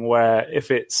mentality thing where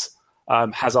if it's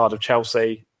Hazard of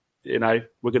Chelsea, we're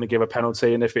going to give a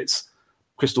penalty, and if it's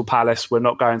Crystal Palace, we're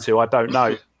not going to. I don't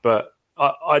know, but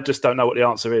I just don't know what the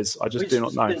answer is. I just do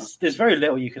not know. There's very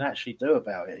little you can actually do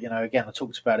about it. Again, I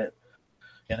talked about it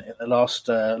in the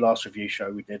last review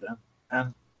show we did,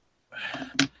 and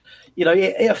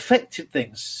it affected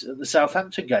things at the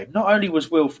Southampton game. Not only was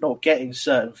Wilf not getting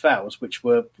certain fouls, which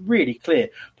were really clear,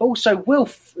 but also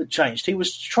Wilf had changed. He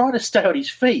was trying to stay on his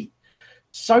feet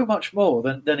so much more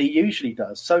than he usually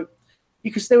does. So,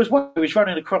 because there was one who was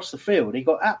running across the field, he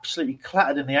got absolutely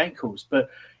clattered in the ankles, but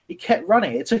he kept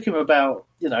running. It took him about,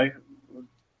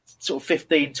 sort of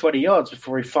 15, 20 yards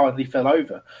before he finally fell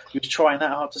over. He was trying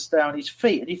that hard to stay on his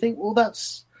feet. And you think, well,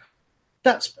 that's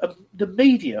the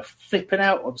media flipping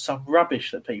out on some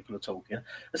rubbish that people are talking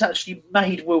has actually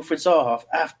made Wilfried Zaha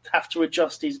have to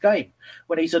adjust his game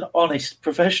when he's an honest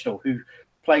professional who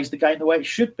plays the game the way it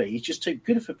should be. He's just too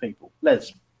good for people.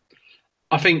 Les?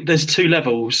 I think there's 2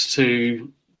 levels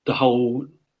to the whole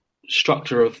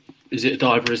structure of is it a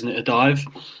dive or isn't it a dive?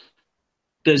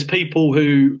 There's people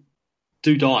who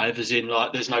do dive, as in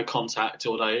like there's no contact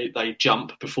or they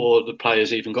jump before the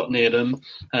players even got near them.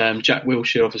 Jack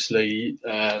Wilshere obviously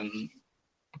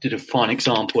did a fine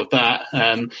example of that.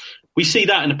 We see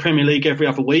that in the Premier League every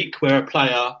other week where a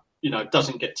player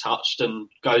doesn't get touched and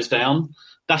goes down.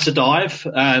 That's a dive,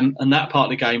 and that part of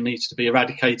the game needs to be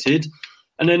eradicated.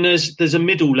 And then there's a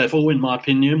middle level, in my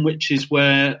opinion, which is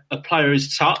where a player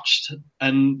is touched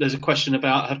and there's a question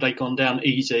about have they gone down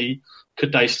easy?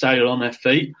 Could they stay on their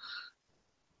feet?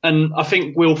 And I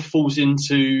think Wilf falls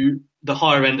into the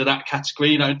higher end of that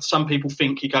category. Some people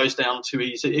think he goes down too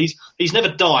easy. He's never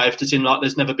dived, as in like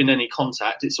there's never been any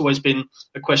contact. It's always been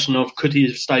a question of could he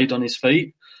have stayed on his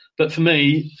feet? But for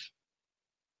me,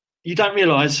 you don't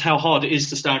realise how hard it is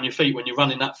to stay on your feet when you're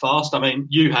running that fast. I mean,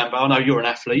 you, Hambo, I know you're an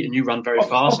athlete and you run very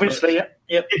fast. Obviously,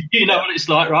 yep. You know what it's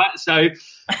like, right? So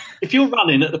if you're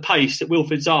running at the pace that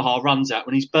Wilfried Zaha runs at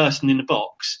when he's bursting in the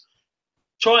box,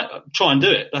 try and do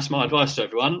it. That's my advice to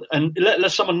everyone. And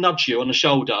let someone nudge you on the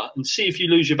shoulder and see if you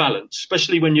lose your balance,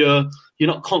 especially when you're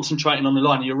not concentrating on the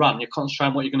line of your run. You're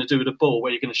concentrating on what you're going to do with the ball,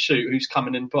 where you're going to shoot, who's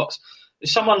coming in the box. if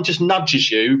someone just nudges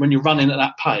you when you're running at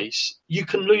that pace, you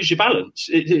can lose your balance.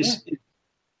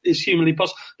 It's humanly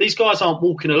possible. These guys aren't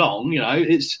walking along,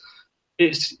 it's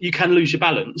you can lose your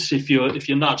balance if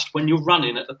you're nudged when you're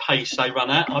running at the pace they run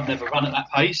at. I've never run at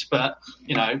that pace, but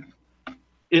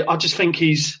I just think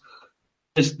there's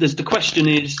the question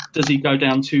is, does he go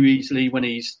down too easily when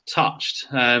he's touched?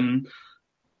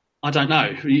 I don't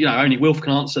know. Only Wilf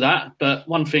can answer that. But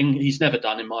one thing he's never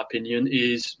done, in my opinion,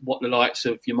 is what the likes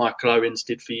of your Michael Owens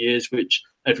did for years, which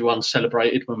everyone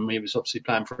celebrated when he was obviously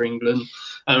playing for England,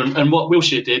 and what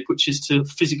Wilshere did, which is to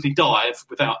physically dive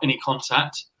without any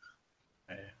contact.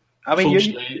 I mean,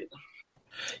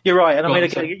 you're right, and I mean,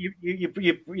 again,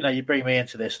 you bring me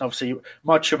into this, and obviously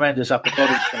my tremendous upper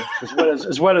body strength,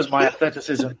 as well as my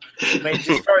athleticism, means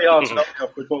it's very hard to knock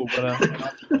off the ball.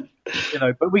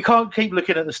 But but we can't keep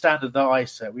looking at the standard that I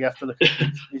set. We have to look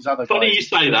at these other. Funny guys. You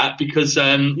say that because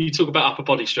you talk about upper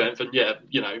body strength, and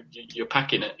you're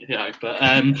packing it, but.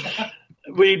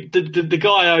 The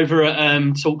guy over at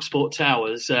TalkSport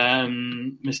Towers,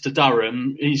 Mr.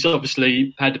 Durham, he's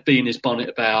obviously had a bee in his bonnet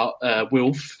about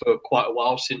Wilf for quite a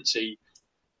while since he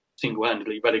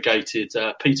single-handedly relegated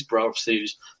Peterborough, obviously,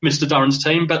 who's Mr. Durham's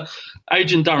team. But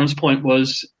Adrian Durham's point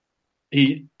was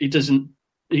he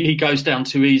goes down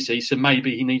too easy, so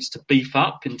maybe he needs to beef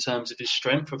up in terms of his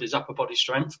strength, of his upper body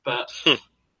strength. But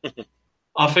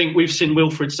I think we've seen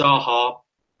Wilfried Zaha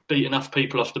beat enough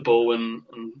people off the ball and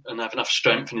have enough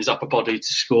strength in his upper body to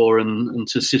score and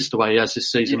to assist the way he has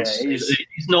this season. Yeah,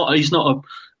 he's not a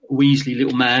Weasley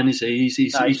little man, is he?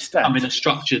 He's becoming a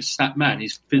structured, snap man.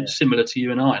 He's similar to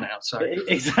you and I now. So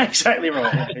exactly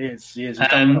right. He is.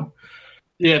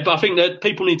 But I think that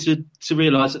people need to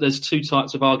realise that there's two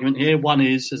types of argument here. One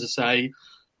is, as I say,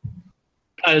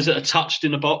 players that are touched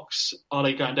in the box, are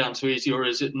they going down too easy, or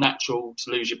is it natural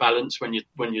to lose your balance when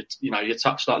you're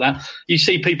touched like that? You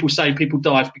see people say people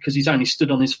dive because he's only stood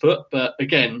on his foot, but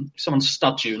again, if someone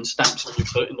studs you and stamps on your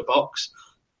foot in the box,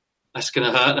 that's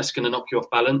going to hurt. That's going to knock you off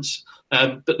balance.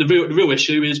 But the real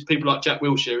issue is people like Jack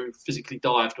Wilshere who physically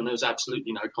dived when there was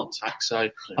absolutely no contact. So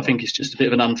I think it's just a bit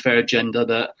of an unfair agenda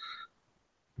that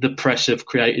the press have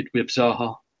created with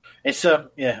Zaha. It's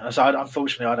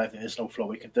unfortunately, I don't think there's an awful lot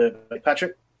we can do. But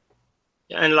Patrick?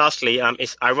 Yeah, and lastly,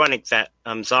 it's ironic that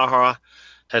Zaha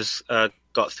has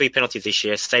got 3 penalties this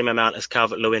year, same amount as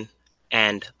Calvert-Lewin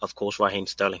and, of course, Raheem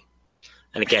Sterling.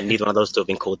 And again, neither one of those two have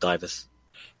been called divers.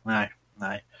 No.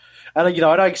 And I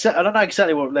don't know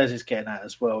exactly what Les is getting at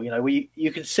as well.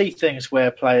 You can see things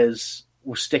where players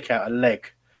will stick out a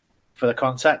leg for the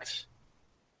contact.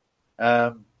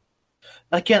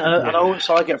 Again, and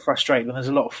also I get frustrated when there's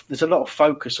a lot of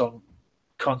focus on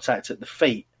contact at the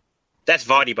feet. That's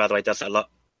Vardy, by the way, does that a lot.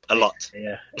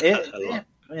 Yeah, a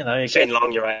lot. Shane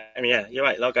Long, you're right. I mean, you're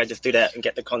right. A lot of guys just do that and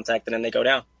get the contact, and then they go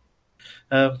down.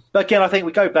 But again, I think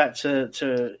we go back to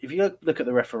if you look at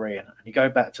the referee and you go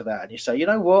back to that and you say, you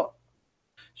know what,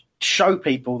 show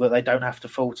people that they don't have to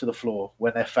fall to the floor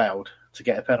when they're fouled to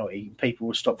get a penalty, and people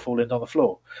will stop falling on the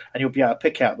floor, and you'll be able to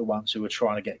pick out the ones who are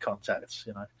trying to get contacts.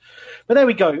 But there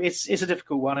we go. It's a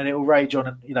difficult one, and it will rage on.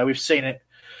 And we've seen it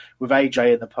with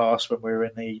AJ in the past when we were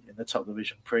in the top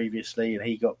division previously, and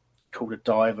he got called a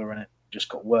diver, and it just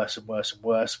got worse and worse and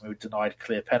worse. And we were denied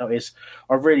clear penalties.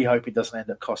 I really hope it doesn't end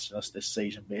up costing us this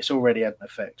season, but it's already had an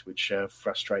effect, which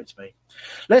frustrates me.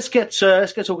 Let's get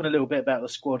talking a little bit about the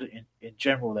squad in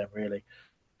general. Then, really,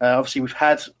 obviously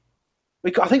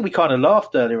I think we kind of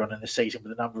laughed earlier on in the season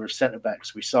with the number of centre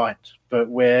backs we signed, but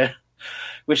we're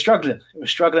struggling. We're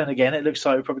struggling again. It looks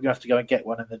like we're probably going to have to go and get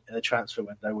one in the transfer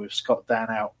window with Scott Dan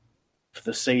out for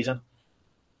the season.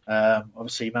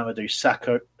 Obviously, Mamadou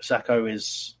Sakho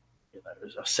is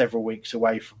several weeks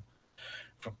away from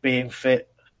being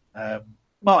fit.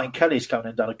 Martin Kelly's come in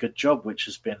and done a good job, which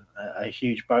has been a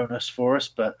huge bonus for us.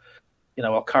 But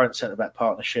our current centre back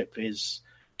partnership is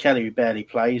Kelly, who barely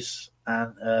plays,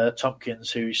 and Tompkins,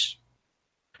 who's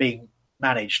being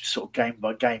managed sort of game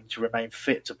by game to remain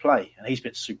fit to play, and he's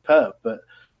been superb. But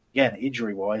again,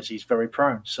 injury-wise, he's very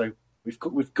prone. So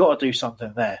we've got to do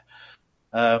something there.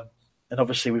 And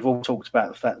obviously, we've all talked about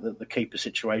the fact that the keeper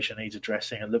situation needs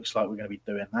addressing. It looks like we're going to be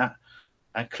doing that.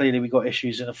 And clearly, we've got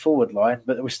issues in the forward line,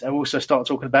 but we also start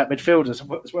talking about midfielders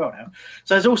as well now.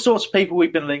 So there's all sorts of people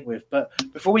we've been linked with. But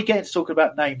before we get into talking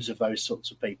about names of those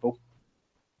sorts of people,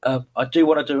 I do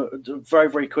want to very,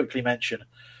 very quickly mention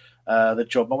the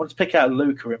job. I want to pick out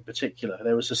Luca in particular.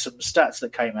 There was some stats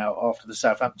that came out after the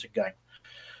Southampton game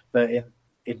that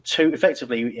in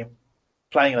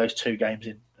playing those 2 games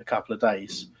in a couple of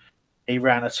days, he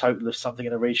ran a total of something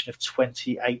in the region of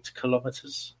 28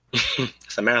 kilometres.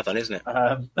 It's a marathon, isn't it?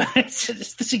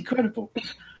 It's incredible.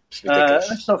 It's ridiculous.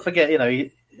 Let's not forget,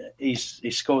 he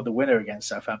scored the winner against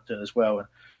Southampton as well,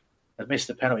 and missed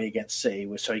the penalty against City,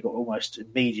 so he got almost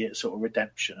immediate sort of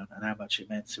redemption and how much it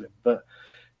meant to him. But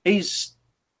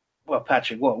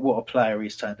Patrick, what a player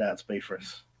he's turned out to be for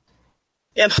us.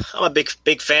 Yeah, I'm a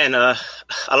big fan. I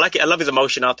like it. I love his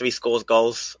emotion after he scores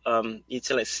goals. You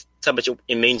tell it's so much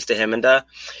it means to him, and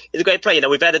he's a great player.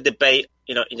 We've had a debate,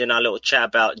 in our little chat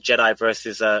about Jedi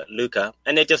versus Luka,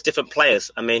 and they're just different players.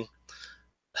 I mean,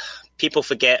 people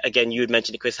forget, again, you had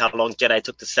mentioned, Chris, how long Jedi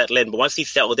took to settle in, but once he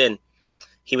settled in,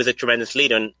 he was a tremendous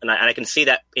leader, and I can see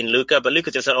that in Luka. But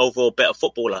Luka's just an overall better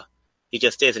footballer. He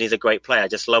just is, and he's a great player. I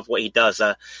just love what he does.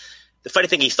 The funny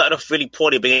thing, he started off really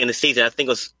poorly at the beginning of the season. I think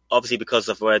it was obviously because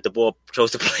of where De Boer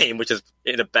chose to play him, which is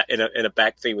in a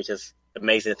back three, which is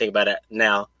amazing to think about it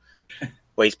now,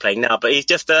 where he's playing now. But he's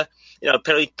just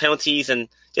penalties and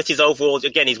just his overall,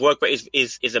 again, his work rate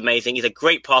is amazing. He's a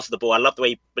great passer of the ball. I love the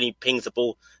way when he pings the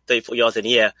ball 34 yards in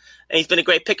the air, and he's been a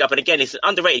great pickup. And again, he's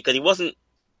underrated because he wasn't,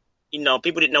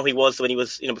 people didn't know who he was when he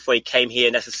was, before he came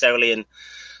here necessarily, and.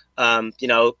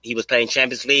 He was playing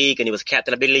Champions League and he was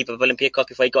captain, I believe, of Olympiacos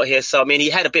before he got here. So, I mean, he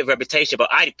had a bit of a reputation, but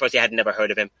I personally had never heard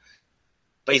of him.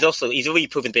 But he's really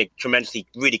proven to be a tremendously,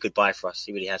 really good buy for us.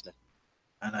 He really has been.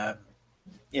 And,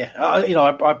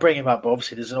 I bring him up, but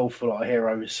obviously there's an awful lot of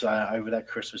heroes over that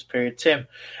Christmas period. Tim,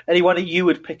 anyone that you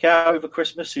would pick out over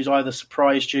Christmas who's either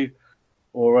surprised you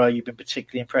or you've been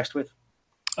particularly impressed with?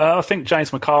 I think James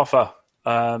McArthur.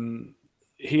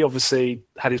 He obviously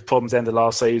had his problems end of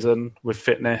last season with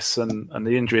fitness and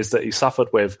the injuries that he suffered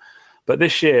with. But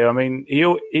this year, I mean, he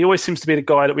always seems to be the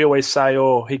guy that we always say,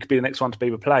 he could be the next one to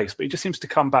be replaced. But he just seems to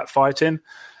come back fighting.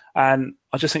 And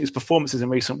I just think his performances in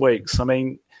recent weeks, I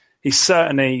mean, he's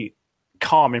certainly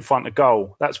calm in front of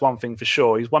goal. That's one thing for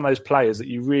sure. He's one of those players that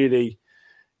you really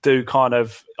do kind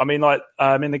of... I mean, like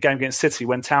in the game against City,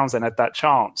 when Townsend had that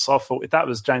chance, I thought if that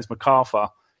was James McArthur,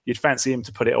 you'd fancy him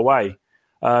to put it away.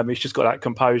 He's just got that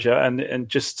composure and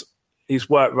just his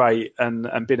work rate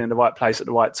and been in the right place at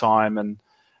the right time. And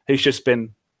he's just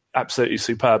been absolutely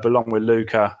superb along with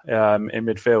Luka in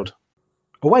midfield.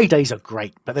 Away days are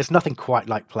great, but there's nothing quite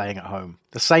like playing at home.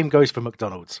 The same goes for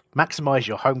McDonald's. Maximise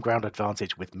your home ground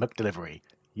advantage with McDelivery.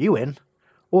 You in?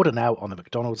 Order now on the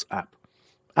McDonald's app.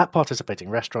 At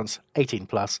participating restaurants, 18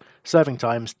 plus, serving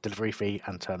times, delivery fee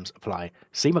and terms apply.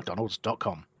 See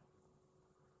mcdonalds.com.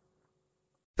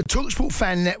 The TalkSport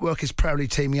Fan Network is proudly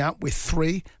teaming up with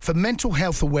 3 for Mental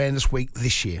Health Awareness Week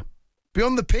this year.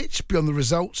 Beyond the pitch, beyond the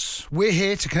results, we're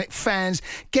here to connect fans,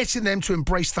 getting them to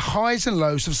embrace the highs and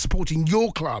lows of supporting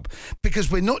your club,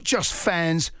 because we're not just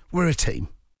fans, we're a team.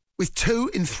 With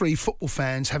 2 in 3 football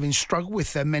fans having struggled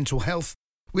with their mental health,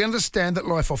 we understand that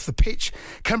life off the pitch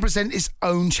can present its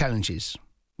own challenges.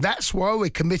 That's why we're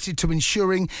committed to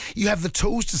ensuring you have the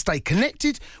tools to stay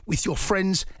connected with your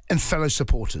friends and fellow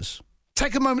supporters.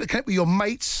 Take a moment to connect with your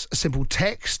mates. A simple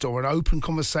text or an open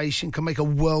conversation can make a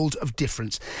world of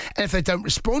difference. And if they don't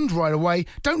respond right away,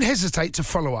 don't hesitate to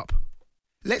follow up.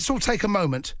 Let's all take a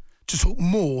moment to talk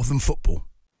more than football.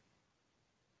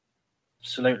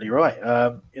 Absolutely right.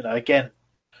 Again,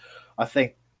 I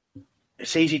think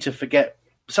it's easy to forget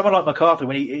someone like McArthur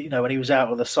when he was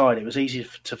out on the side. It was easy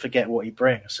to forget what he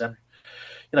brings, and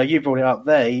you brought it up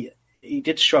there. He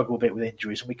did struggle a bit with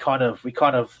injuries, and we kind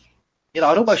of.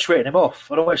 I'd almost written him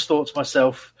off. I'd almost thought to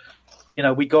myself,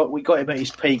 we got him at his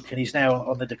peak and he's now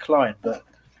on the decline. But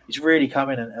he's really come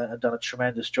in and done a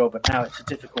tremendous job. And now it's a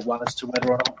difficult one as to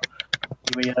whether or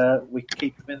not we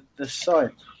keep him in this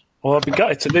side. Well, I'd be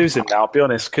gutted to lose him now, I'll be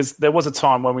honest, because there was a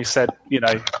time when we said, he'd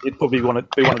probably want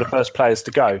to be one of the first players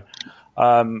to go.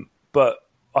 But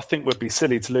I think we'd be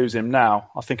silly to lose him now.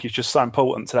 I think he's just so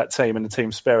important to that team and the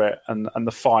team spirit and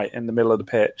the fight in the middle of the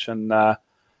pitch. And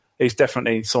he's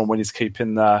definitely someone we need to keep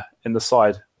in the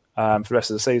side for the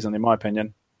rest of the season, in my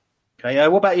opinion. Okay,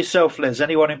 what about yourself, Liz?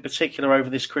 Anyone in particular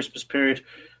over this Christmas period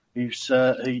who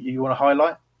you want to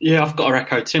highlight? Yeah, I've got to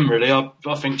echo Tim, really.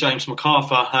 I think James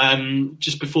McArthur,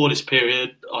 just before this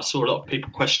period, I saw a lot of people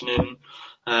questioning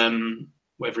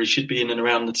whether he should be in and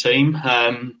around the team.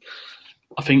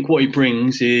 I think what he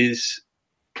brings is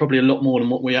probably a lot more than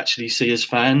what we actually see as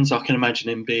fans. I can imagine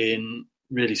him being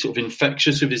really sort of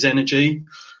infectious with his energy.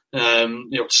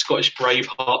 Scottish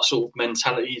Braveheart sort of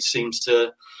mentality seems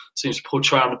to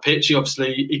portray on the pitch.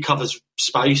 He covers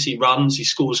space, he runs, he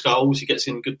scores goals, he gets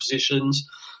in good positions.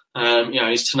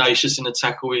 He's tenacious in the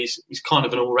tackle. He's kind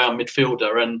of an all-round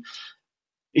midfielder, and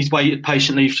he's waited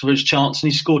patiently for his chance, and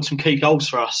he's scored some key goals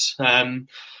for us. And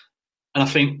I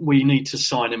think we need to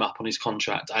sign him up on his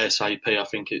contract ASAP. I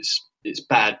think it's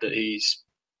bad that he's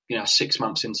 6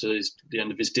 months into the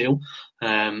end of his deal.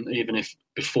 Even if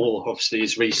before, obviously,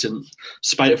 his recent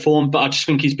spate of form. But I just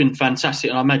think he's been fantastic,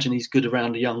 and I imagine he's good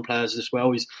around the young players as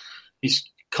well. He's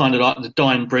kind of like the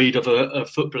dying breed of a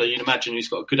footballer. You'd imagine who's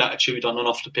got a good attitude on and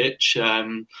off the pitch,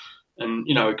 and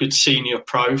a good senior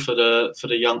pro for the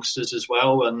youngsters as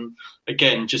well. And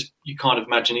again, just you kind of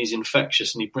imagine he's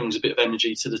infectious and he brings a bit of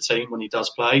energy to the team when he does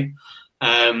play.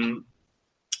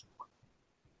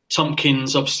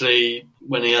 Tompkins, obviously,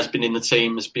 when he has been in the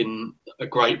team, has been a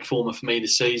great performer for me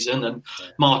this season. And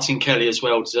Martin Kelly as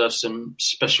well deserves some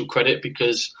special credit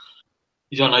because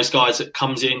he's one of those guys that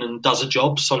comes in and does a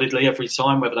job solidly every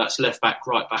time, whether that's left back,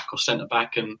 right back or centre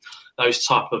back. And those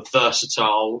type of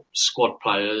versatile squad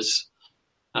players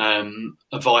are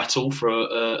vital for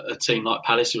a team like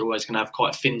Palace, who are always going to have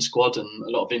quite a thin squad and a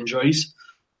lot of injuries.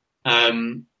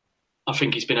 I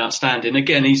think he's been outstanding.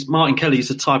 Again, Martin Kelly's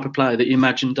the type of player that you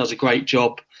imagine does a great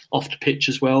job off the pitch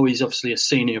as well. He's obviously a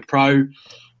senior pro.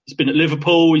 He's been at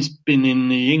Liverpool. He's been in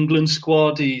the England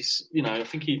squad. I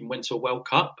think he even went to a World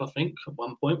Cup, I think, at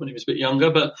one point when he was a bit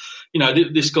younger. But,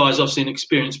 this guy's obviously an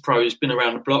experienced pro. He's been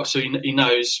around the block, so he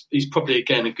knows he's probably,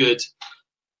 again, a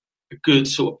good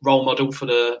sort of role model for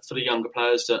the younger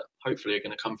players that hopefully are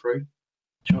going to come through.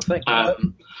 Sure thing.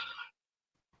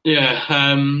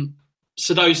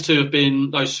 So those three have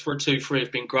been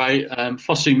great.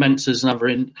 Fosu Mensah's another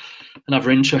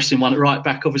interesting one at right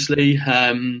back, obviously.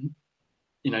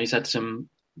 He's had some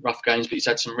rough games, but he's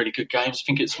had some really good games. I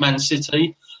think it's Man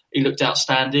City. He looked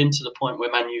outstanding to the point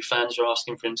where Man U fans are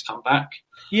asking for him to come back.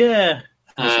 Yeah.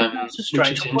 Which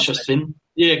is interesting.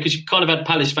 Yeah, because you kind of had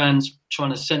Palace fans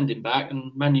trying to send him back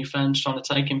and Man U fans trying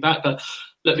to take him back. But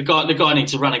look, the guy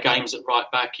needs to run a games at right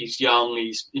back. He's young.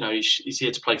 He's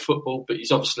here to play football, but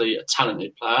he's obviously a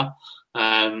talented player.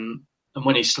 And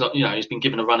when he's been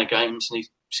given a run of games, and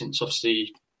since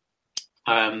obviously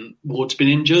Ward's been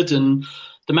injured, and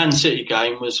the Man City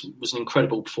game was an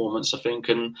incredible performance, I think.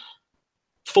 And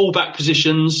fullback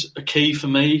positions are key for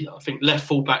me. I think left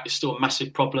fullback is still a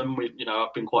massive problem.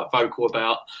 I've been quite vocal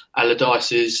about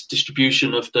Allardyce's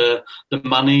distribution of the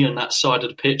money and that side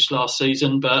of the pitch last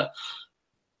season, but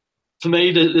for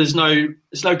me, it's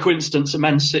no coincidence that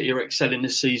Man City are excelling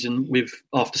this season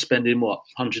after spending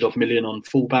 100-odd million on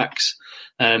fullbacks.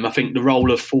 I think the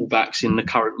role of fullbacks in the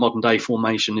current modern day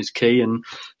formation is key. And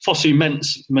Fosu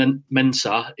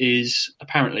Mensah is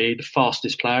apparently the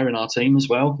fastest player in our team as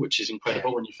well, which is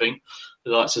incredible when you think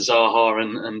the likes of Zaha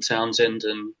and Townsend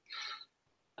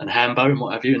and Hambo and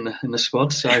what have you in the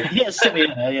squad. So yeah.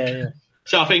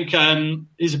 So I think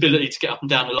his ability to get up and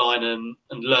down the line and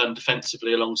learn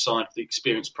defensively alongside the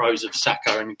experienced pros of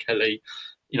Saka and Kelly,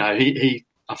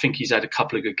 I think he's had a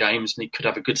couple of good games and he could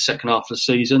have a good second half of the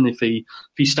season if he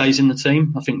stays in the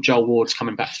team. I think Joel Ward's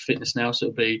coming back to fitness now, so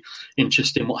it'll be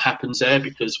interesting what happens there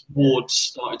because Ward's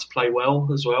started to play well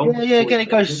as well. Yeah. Again, it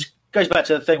goes back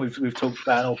to the thing we've talked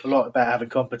about an awful lot about having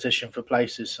competition for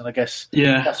places, and I guess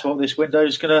that's what this window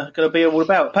is going to be all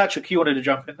about. Patrick, you wanted to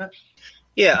jump in there?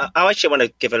 Yeah, I actually want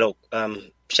to give a little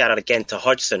shout out again to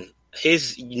Hodgson.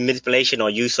 His manipulation or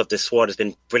use of the sword has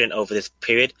been brilliant over this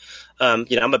period. I'm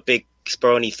a big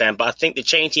Speroni fan, but I think the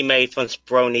change he made from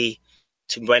Speroni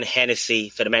to run Hennessy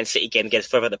for the Man City game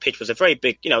against further up the pitch was a very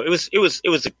big, it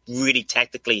was a really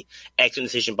tactically excellent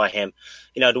decision by him.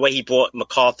 The way he brought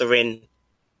MacArthur in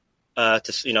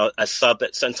to, a sub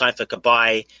at certain time for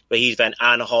Cabaye, where he's Van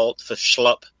Aanholt for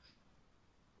Schlupp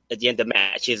at the end of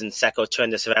matches, and Sacco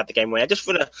turned this around the game winner.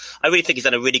 I really think he's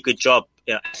done a really good job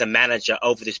as a manager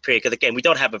over this period. Because again, we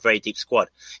don't have a very deep squad.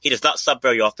 He does not sub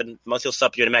very often. Most he'll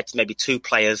sub you in a match, maybe 2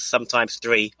 players, sometimes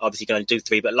 3. Obviously, going to do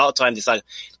 3, but a lot of times it's like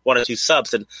 1 or 2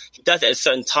 subs, and he does it at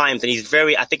certain times. And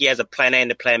I think he has a plan A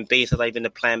and a plan B, so even a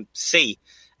plan C.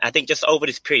 I think just over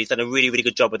this period, he's done a really, really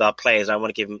good job with our players. I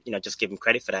want to give him, give him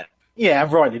credit for that. Yeah,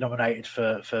 I'm rightly nominated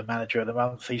for manager of the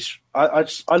month. I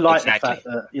like the fact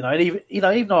that and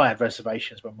even I had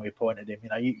reservations when we appointed him.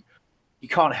 You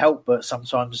can't help but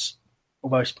sometimes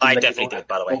almost. I definitely did,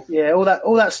 by the way. Yeah, all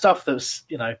that stuff. That's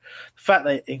the fact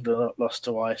that England lost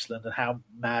to Iceland and how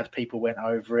mad people went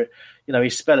over it.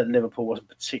 His spell at Liverpool wasn't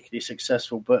particularly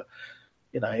successful, but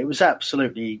it was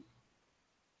absolutely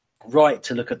right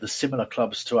to look at the similar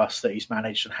clubs to us that he's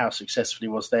managed and how successful he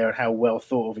was there and how well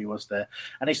thought of he was there.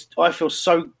 And I feel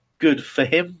so good for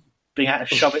him being able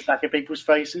to shove it back in people's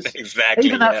faces. Exactly.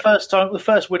 Even that first time, the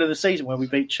first win of the season when we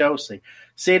beat Chelsea,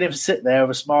 seeing him sit there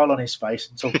with a smile on his face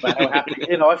and talk about how happy,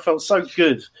 I felt so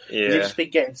good. Yeah. He's just been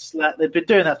getting slapped. They've been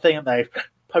doing that thing, and they've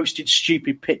posted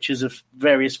stupid pictures of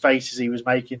various faces he was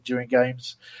making during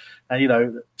games,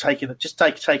 and taking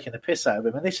the piss out of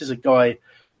him. And this is a guy.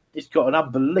 He's got an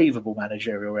unbelievable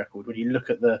managerial record when you look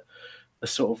at the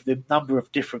the number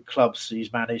of different clubs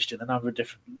he's managed in a number of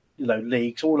different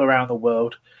leagues all around the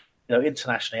world,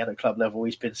 internationally and at club level.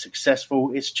 He's been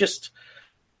successful. It's just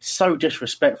so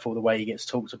disrespectful the way he gets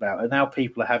talked about, and now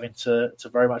people are having to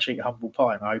very much eat humble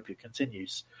pie, and I hope it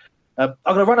continues. I'm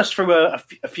going to run us through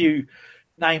a few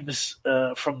names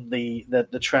from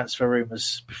the transfer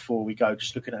rumours before we go,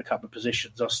 just looking at a couple of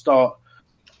positions. I'll start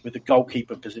with the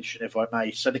goalkeeper position, if I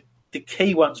may. So the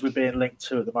key ones we're being linked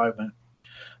to at the moment,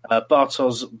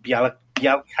 Bartosz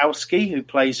Białkowski, who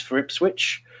plays for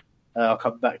Ipswich. I'll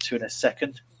come back to in a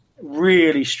second.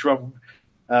 Really strong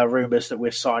rumours that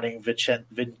we're signing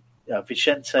Vicente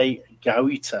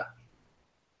Guaita,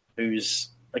 who's,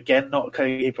 again, not a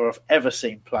goalkeeper I've ever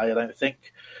seen play, I don't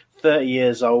think. 30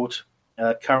 years old,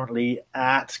 currently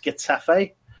at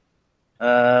Getafe.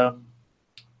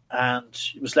 And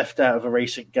was left out of a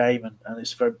recent game, and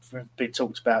it's been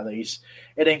talked about that he's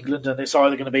in England, and it's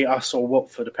either going to be us or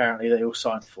Watford, apparently, that he'll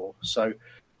sign for. So,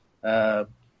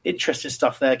 interesting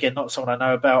stuff there. Again, not someone I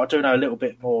know about. I do know a little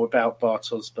bit more about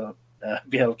Bartosz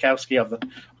Białkowski, other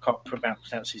than I can't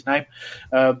pronounce his name.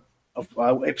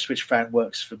 Ipswich fan,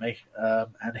 works for me,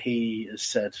 and he has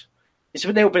said it's a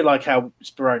little bit like how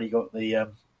Speroni got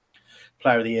the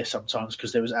Player of the Year sometimes,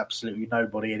 because there was absolutely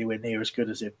nobody anywhere near as good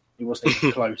as him. He wasn't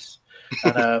even close.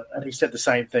 And he said the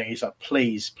same thing. He's like,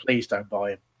 please don't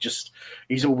buy him. Just,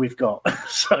 he's all we've got.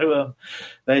 So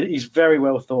he's very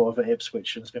well thought of at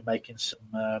Ipswich and has been making some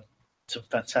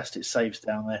fantastic saves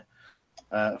down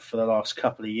there for the last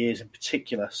couple of years in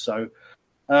particular. So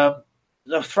I'll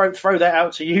throw that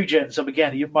out to you, gents.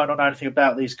 Again, you might not know anything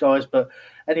about these guys, but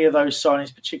any of those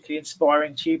signings particularly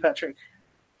inspiring to you, Patrick?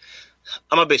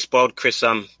 I'm a bit spoiled, Chris.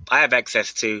 I have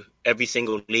access to every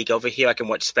single league over here. I can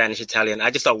watch Spanish, Italian. I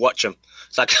just don't watch them.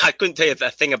 So I couldn't tell you a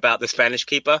thing about the Spanish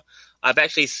keeper. I've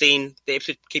actually seen the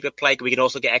Ipswich keeper play. We can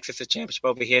also get access to the Championship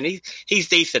over here. And he's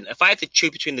decent. If I had to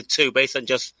choose between the two based on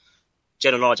just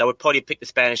general knowledge, I would probably pick the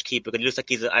Spanish keeper, because it looks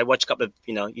like I watched a couple of,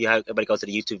 everybody goes to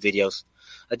the YouTube videos.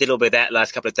 I did a little bit of that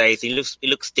last couple of days. He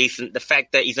looks decent. The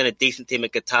fact that he's in a decent team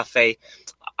at Getafe,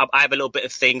 I have a little bit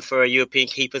of thing for European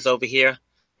keepers over here.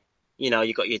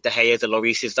 You got your De Gea's, the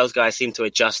Llorises. Those guys seem to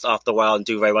adjust after a while and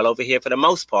do very well over here for the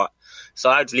most part. So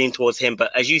I'd lean towards him.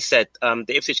 But as you said,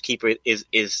 the Ipswich keeper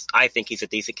is I think he's a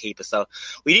decent keeper. So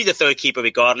we need a third keeper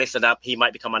regardless, and he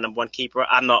might become our number one keeper.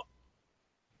 I'm not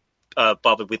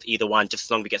bothered with either one, just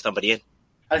as long as we get somebody in.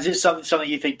 And is it something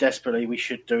you think desperately we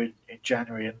should do in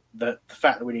January? And the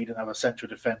fact that we need another central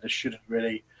defender shouldn't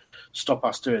really stop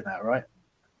us doing that, right?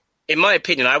 In my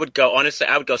opinion, I would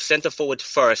go centre forward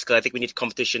first, because I think we need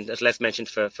competition, as Les mentioned,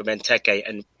 for Benteke,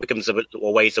 and Wickham's a bit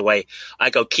ways away. I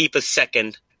go keeper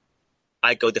second.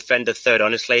 I go defender third,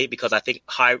 honestly, because I think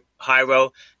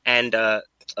Jairo and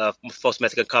Foster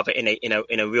can cover in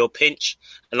a real pinch,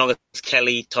 as long as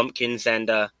Kelly, Tompkins,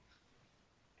 and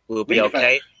will be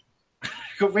okay.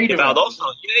 Also,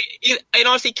 and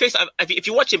honestly, Chris, if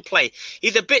you watch him play,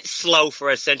 he's a bit slow for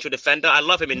a central defender. I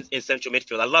love him in central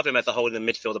midfield. I love him as a whole in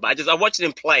the midfielder. But I watched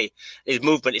him play. His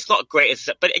movement, it's not great.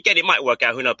 But again, it might work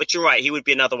out. Who knows? But you're right. He would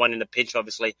be another one in the pinch,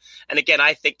 obviously. And again,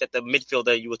 I think that the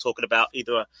midfielder you were talking about,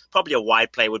 probably a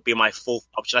wide player, would be my fourth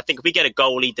option. I think if we get a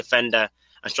goalie, defender,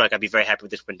 and striker, I'd be very happy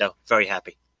with this window. Very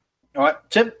happy. All right,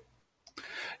 Tim.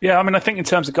 Yeah, I think in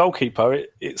terms of goalkeeper,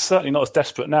 it's certainly not as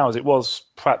desperate now as it was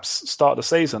perhaps start of the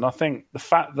season. I think the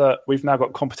fact that we've now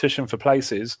got competition for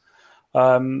places,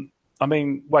 Wayne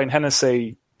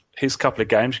Hennessy, his couple of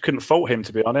games, you couldn't fault him,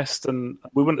 to be honest, and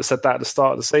we wouldn't have said that at the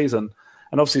start of the season.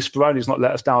 And obviously Speroni's not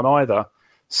let us down either.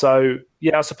 So,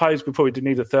 yeah, I suppose we probably do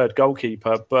need a third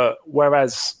goalkeeper, but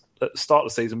whereas at the start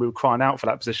of the season we were crying out for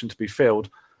that position to be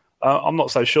filled, I'm not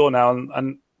so sure now.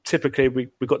 And typically we've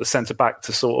got the centre-back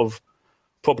to sort of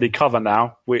probably cover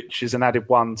now, which is an added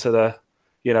one to the,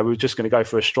 we were just going to go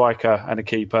for a striker and a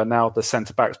keeper. Now the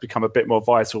centre-backs become a bit more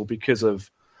vital because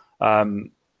of the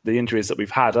injuries that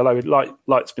we've had. Although,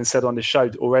 like it's been said on this show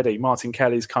already, Martin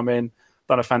Kelly's come in,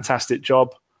 done a fantastic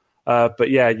job.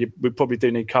 But yeah, we probably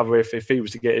do need cover if he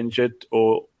was to get injured,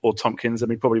 or Tompkins, and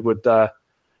we probably would,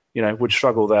 would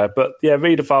struggle there. But yeah,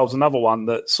 Riedewald's another one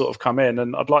that's sort of come in,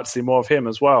 and I'd like to see more of him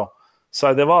as well.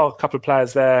 So there are a couple of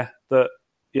players there that,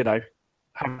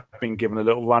 have been given a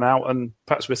little run out, and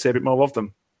perhaps we'll see a bit more of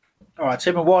them. All right,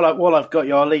 Tim, and while I've got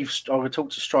you, I will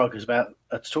talk to strikers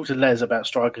talk to Les about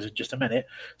strikers in just a minute.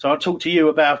 So I'll talk to you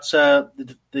about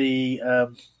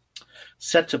the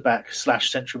centre-back /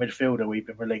 central midfielder we've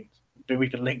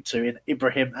been linked to in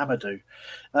Ibrahim Amadou.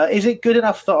 Is it good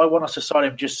enough that I want us to sign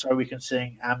him just so we can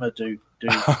sing Amadou?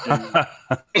 I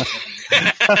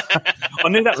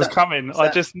knew that was coming.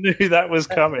 I just knew that was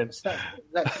coming. Is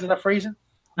that enough reason?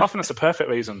 I think that's a perfect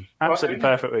reason. Absolutely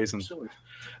perfect reason.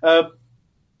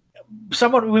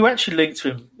 Someone we were actually linked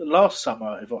to him last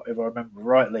summer, if I remember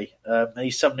rightly. And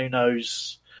he's someone who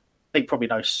knows. I think probably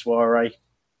knows Soiree.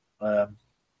 They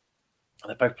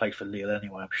both played for Lille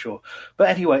anyway, I'm sure. But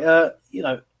anyway,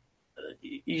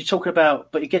 you're talking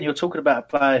about. But again, you're talking about a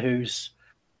player who's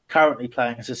currently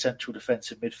playing as a central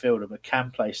defensive midfielder, but can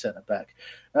play centre back.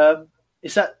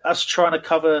 Is that us trying to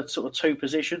cover sort of two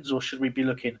positions, or should we be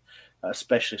looking at a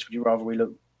specialist? Would you rather we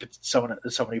look at someone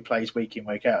who plays week in,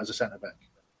 week out as a centre back?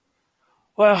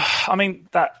 Well, I mean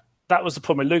that was the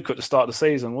problem with Luke at the start of the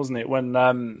season, wasn't it? When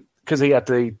because he had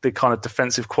the kind of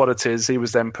defensive qualities, he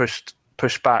was then pushed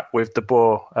back with De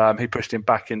Boer. He pushed him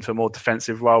back into a more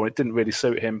defensive role. It didn't really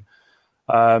suit him.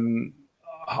 I'm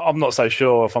not so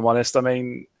sure, if I'm honest. I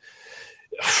mean,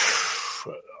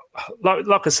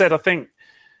 like I said, I think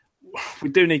we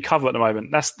do need cover at the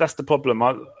moment. That's the problem.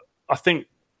 I think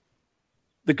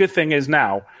the good thing is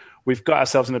now we've got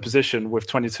ourselves in a position with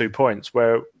 22 points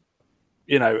where,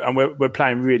 and we're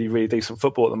playing really, really decent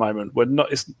football at the moment.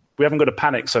 We haven't got to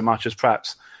panic so much as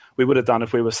perhaps we would have done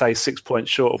if we were, say, 6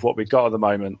 points short of what we got at the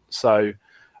moment. So,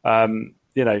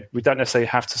 we don't necessarily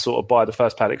have to sort of buy the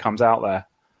first player that comes out there.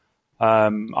 I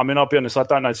mean, I'll be honest, I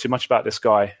don't know too much about this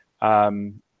guy,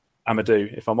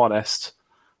 Amadou, if I'm honest.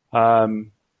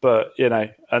 But,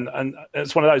 and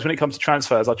it's one of those, when it comes to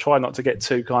transfers, I try not to get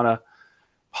too kind of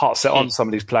heart set on some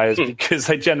of these players because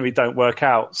they generally don't work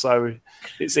out. So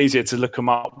it's easier to look them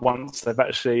up once they've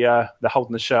actually, they're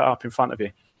holding the shirt up in front of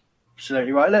you.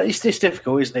 Absolutely right. Look, it's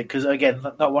difficult, isn't it? Because, again,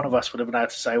 not one of us would have been able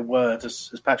to say a word,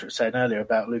 as Patrick was saying earlier,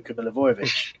 about Luka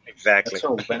Milivojevic. Exactly. At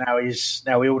all. But now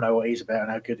we all know what he's about and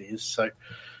how good he is. So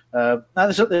now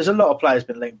there's a lot of players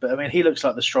been linked, but, I mean, he looks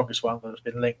like the strongest one that's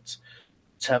been linked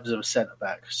in terms of a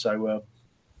centre-back. So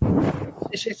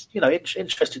it's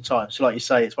interesting times. So like you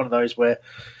say, it's one of those where,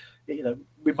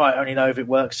 we might only know if it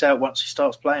works out once he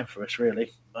starts playing for us,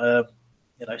 really.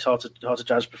 It's hard to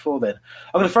judge before then.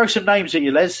 I'm going to throw some names at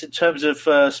you, Les, in terms of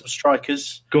some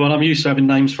strikers. Go on, I'm used to having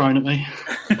names thrown at me.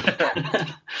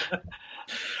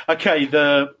 Okay,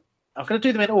 I'm going to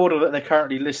do them in order that they're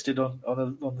currently listed on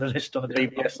the list on the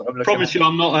BBS. That I'm looking promise you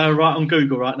I'm not right on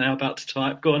Google right now about to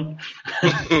type. Go on.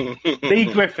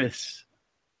 Lee Griffiths.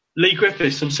 Lee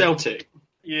Griffiths from Celtic.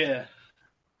 Yeah.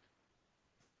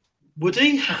 Would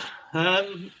he?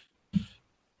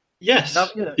 Yes.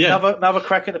 Another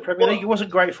crack at the Premier League. He wasn't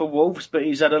great for Wolves, but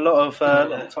he's had a lot of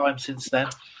time since then.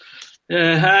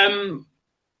 I'd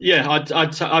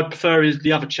prefer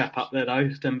the other chap up there though,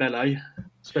 Dembele,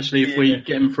 especially if we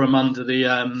get him from under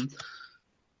the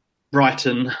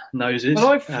Brighton noses.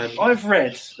 Well, I've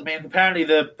read. I mean, apparently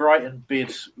the Brighton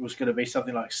bid was going to be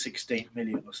something like 16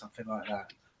 million or something like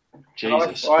that.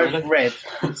 Jesus, I've read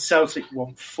Celtic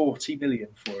want 40 million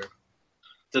for him.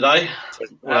 Did they?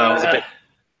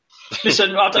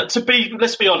 Listen, let's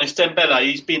be honest, Dembele,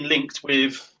 he's been linked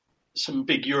with some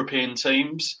big European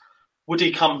teams. Would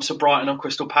he come to Brighton or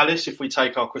Crystal Palace if we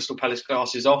take our Crystal Palace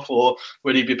glasses off, or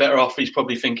would he be better off? He's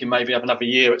probably thinking maybe have another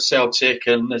year at Celtic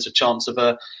and there's a chance of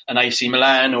an AC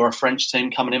Milan or a French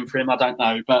team coming in for him. I don't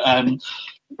know. But,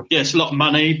 it's a lot of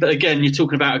money. But again, you're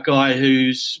talking about a guy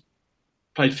who's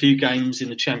played a few games in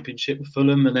the Championship with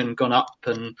Fulham and then gone up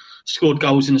and scored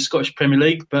goals in the Scottish Premier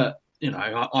League. But,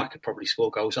 I could probably score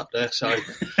goals up there. So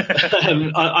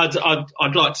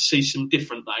I'd like to see some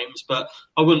different names, but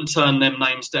I wouldn't turn them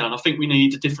names down. I think we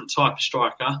need a different type of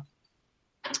striker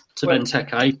to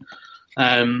Benteke.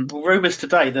 Rumours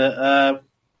today that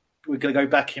we're going to go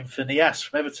back in for Niasse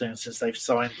from Everton since they've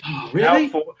signed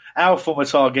our former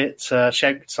target,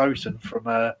 Cenk Tosun, from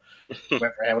wherever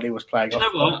the hell he was playing. You know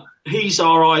what? He's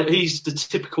the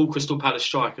typical Crystal Palace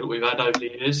striker that we've had over the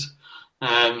years.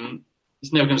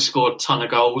 He's never going to score a ton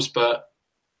of goals, but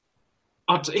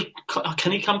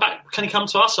can he come back? Can he come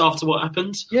to us after what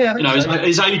happened? Yeah,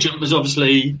 his agent was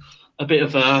obviously a bit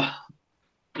of a,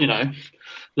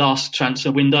 last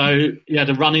transfer window. He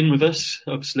had a run in with us,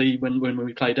 obviously, when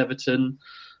we played Everton.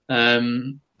 I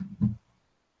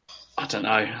don't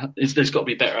know. There's got to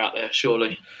be better out there,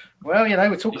 surely. Well,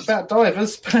 we're talking about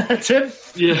divers, Tim.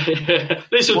 Yeah.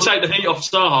 This will take the heat off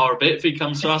Zaha a bit if he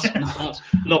comes to us and starts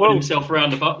lobbing himself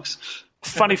around the box.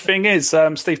 Funny thing is,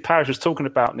 Steve Parish was talking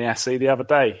about Niasse the other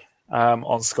day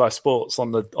on Sky Sports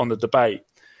on the debate,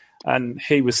 and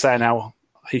he was saying how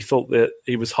he thought that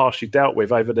he was harshly dealt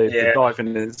with over the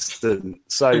diving incident.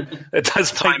 So it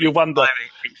does make you wonder.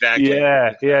 Exactly.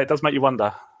 Yeah, it does make you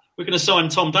wonder. We're going to sign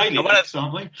Tom Daly next,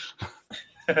 aren't we?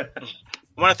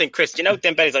 One thing, Chris,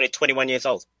 Dembele's only 21 years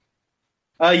old?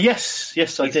 Yes, I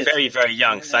did. He's very, very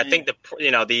young. So I think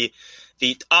the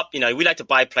we like to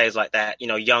buy players like that,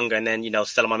 younger, and then,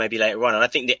 sell them on maybe later on. And I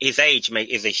think that his age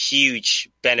is a huge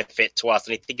benefit to us,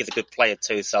 and I think he's a good player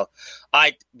too. So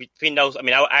I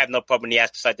have no problem when he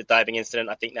asked beside the diving incident.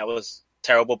 I think that was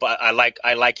terrible, but I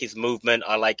like his movement.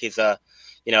 I like his, the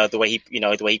way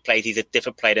he plays. He's a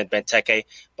different player than Benteke.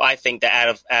 But I think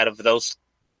that out of those,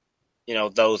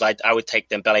 I would take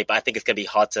Dembele. But I think it's going to be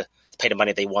hard to pay the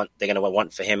money they're going to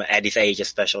want for him at his age,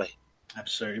 especially.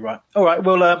 Absolutely right. All right,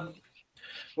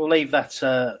 we'll leave that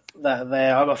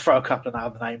there. I'll throw a couple of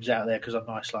other names out there because I'm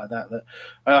nice like that. That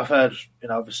I've heard,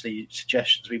 obviously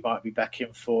suggestions we might be back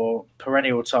in for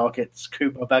perennial targets.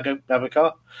 Kumar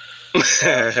Babakar.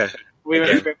 We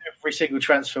went through every single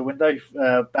transfer window.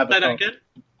 Babakar.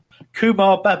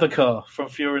 Kumar Babakar from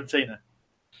Fiorentina.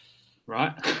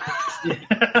 Right.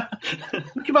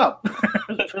 Look him up.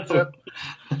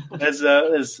 There's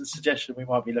a suggestion we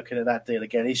might be looking at that deal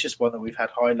again. He's just one that we've had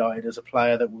highlighted as a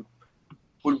player that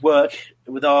would work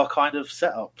with our kind of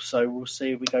setup. So we'll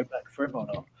see if we go back for him or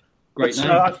not. Great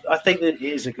name. I think that it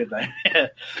is a good name.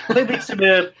 I think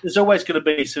there's always going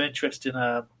to be some interesting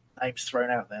names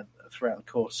thrown out there throughout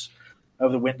the course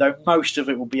of the window. Most of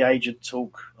it will be agent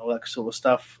talk, all that sort of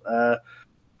stuff.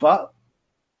 But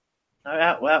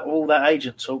out all that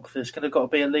agent talk, there's going to got to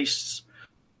be at least,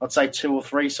 I'd say, 2 or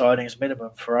 3 signings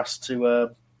minimum for us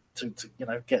to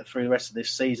get through the rest of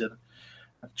this season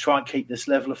and try and keep this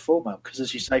level of form up. Because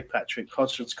as you say, Patrick,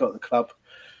 Hodgson's got the club,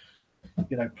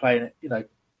 playing it,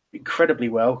 incredibly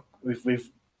well. We've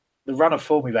the run of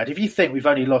form we've had. If you think we've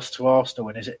only lost to Arsenal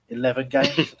in 11 games,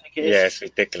 I think it is. Yeah, it's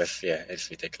ridiculous. Yeah, it's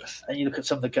ridiculous. And you look at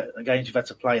some of the games you've had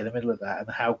to play in the middle of that and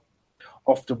how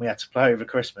often we had to play over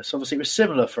Christmas. Obviously, it was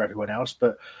similar for everyone else,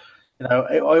 but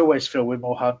I always feel we're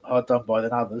more hard done by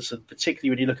than others, and particularly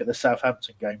when you look at the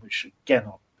Southampton game, which again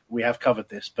we have covered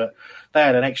this, but they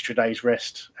had an extra day's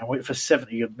rest, and for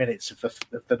 70 minutes of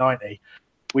the 90,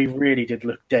 we really did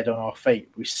look dead on our feet.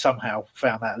 We somehow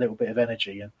found that little bit of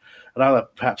energy, and another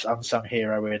perhaps unsung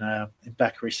hero in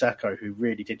Bakary Sakho, who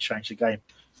really did change the game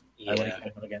when he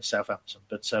came on against Southampton.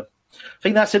 But I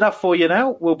think that's enough for you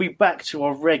now. We'll be back to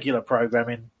our regular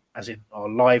programming, as in our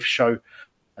live show,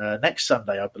 next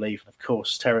Sunday, I believe. And of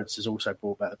course, Terence has also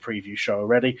brought back the preview show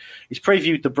already. He's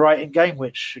previewed the Brighton game,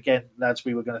 which, again, lads,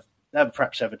 we were going to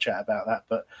perhaps have a chat about that,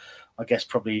 but I guess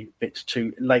probably a bit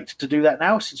too late to do that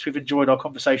now, since we've enjoyed our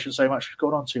conversation so much. We've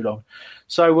gone on too long.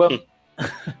 So we'll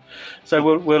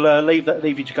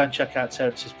leave you to go and check out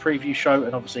Terence's preview show,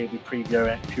 and obviously he'll be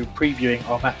previewing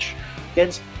our match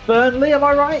against Burnley. Am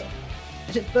I right?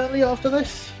 Is it Burnley after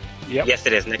this? Yep. Yes,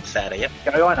 it is next Saturday. Yep.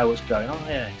 Okay, I know what's going on.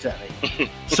 Yeah, exactly.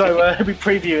 So he'll be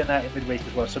previewing that in midweek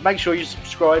as well. So make sure you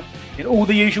subscribe in all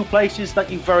the usual places. Thank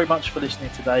you very much for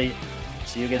listening today.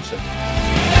 See you again soon.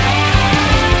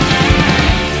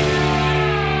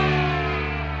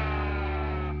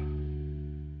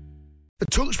 The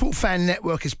TalkSport Fan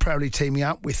Network is proudly teaming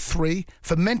up with 3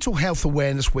 for Mental Health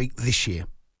Awareness Week this year.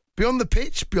 Beyond the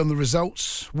pitch, beyond the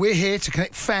results, we're here to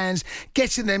connect fans,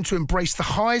 getting them to embrace the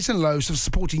highs and lows of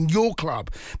supporting your club,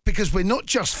 because we're not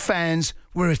just fans,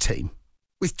 we're a team.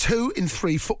 With 2 in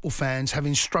 3 football fans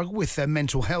having struggled with their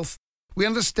mental health, we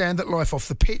understand that life off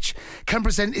the pitch can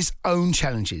present its own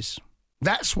challenges.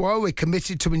 That's why we're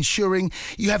committed to ensuring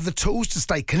you have the tools to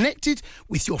stay connected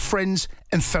with your friends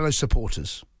and fellow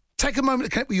supporters. Take a moment to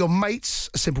connect with your mates.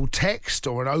 A simple text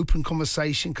or an open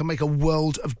conversation can make a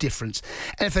world of difference.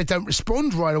 And if they don't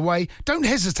respond right away, don't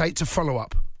hesitate to follow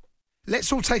up.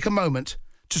 Let's all take a moment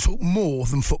to talk more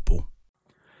than football.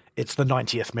 It's the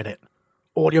 90th minute.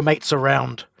 All your mates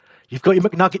around. You've got your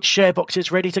McNugget share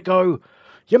boxes ready to go.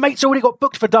 Your mate's already got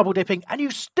booked for double dipping, and you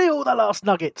steal the last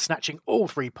nugget, snatching all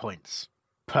 3 points.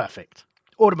 Perfect.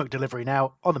 Order McDelivery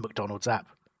now on the McDonald's app.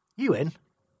 You in?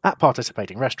 At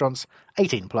participating restaurants,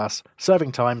 18 plus,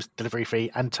 serving times, delivery fee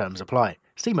and terms apply.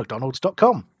 See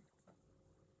mcdonalds.com.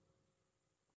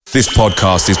 This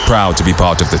podcast is proud to be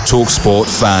part of the TalkSport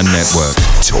Fan Network.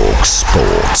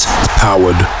 TalkSport.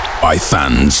 Powered by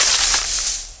fans.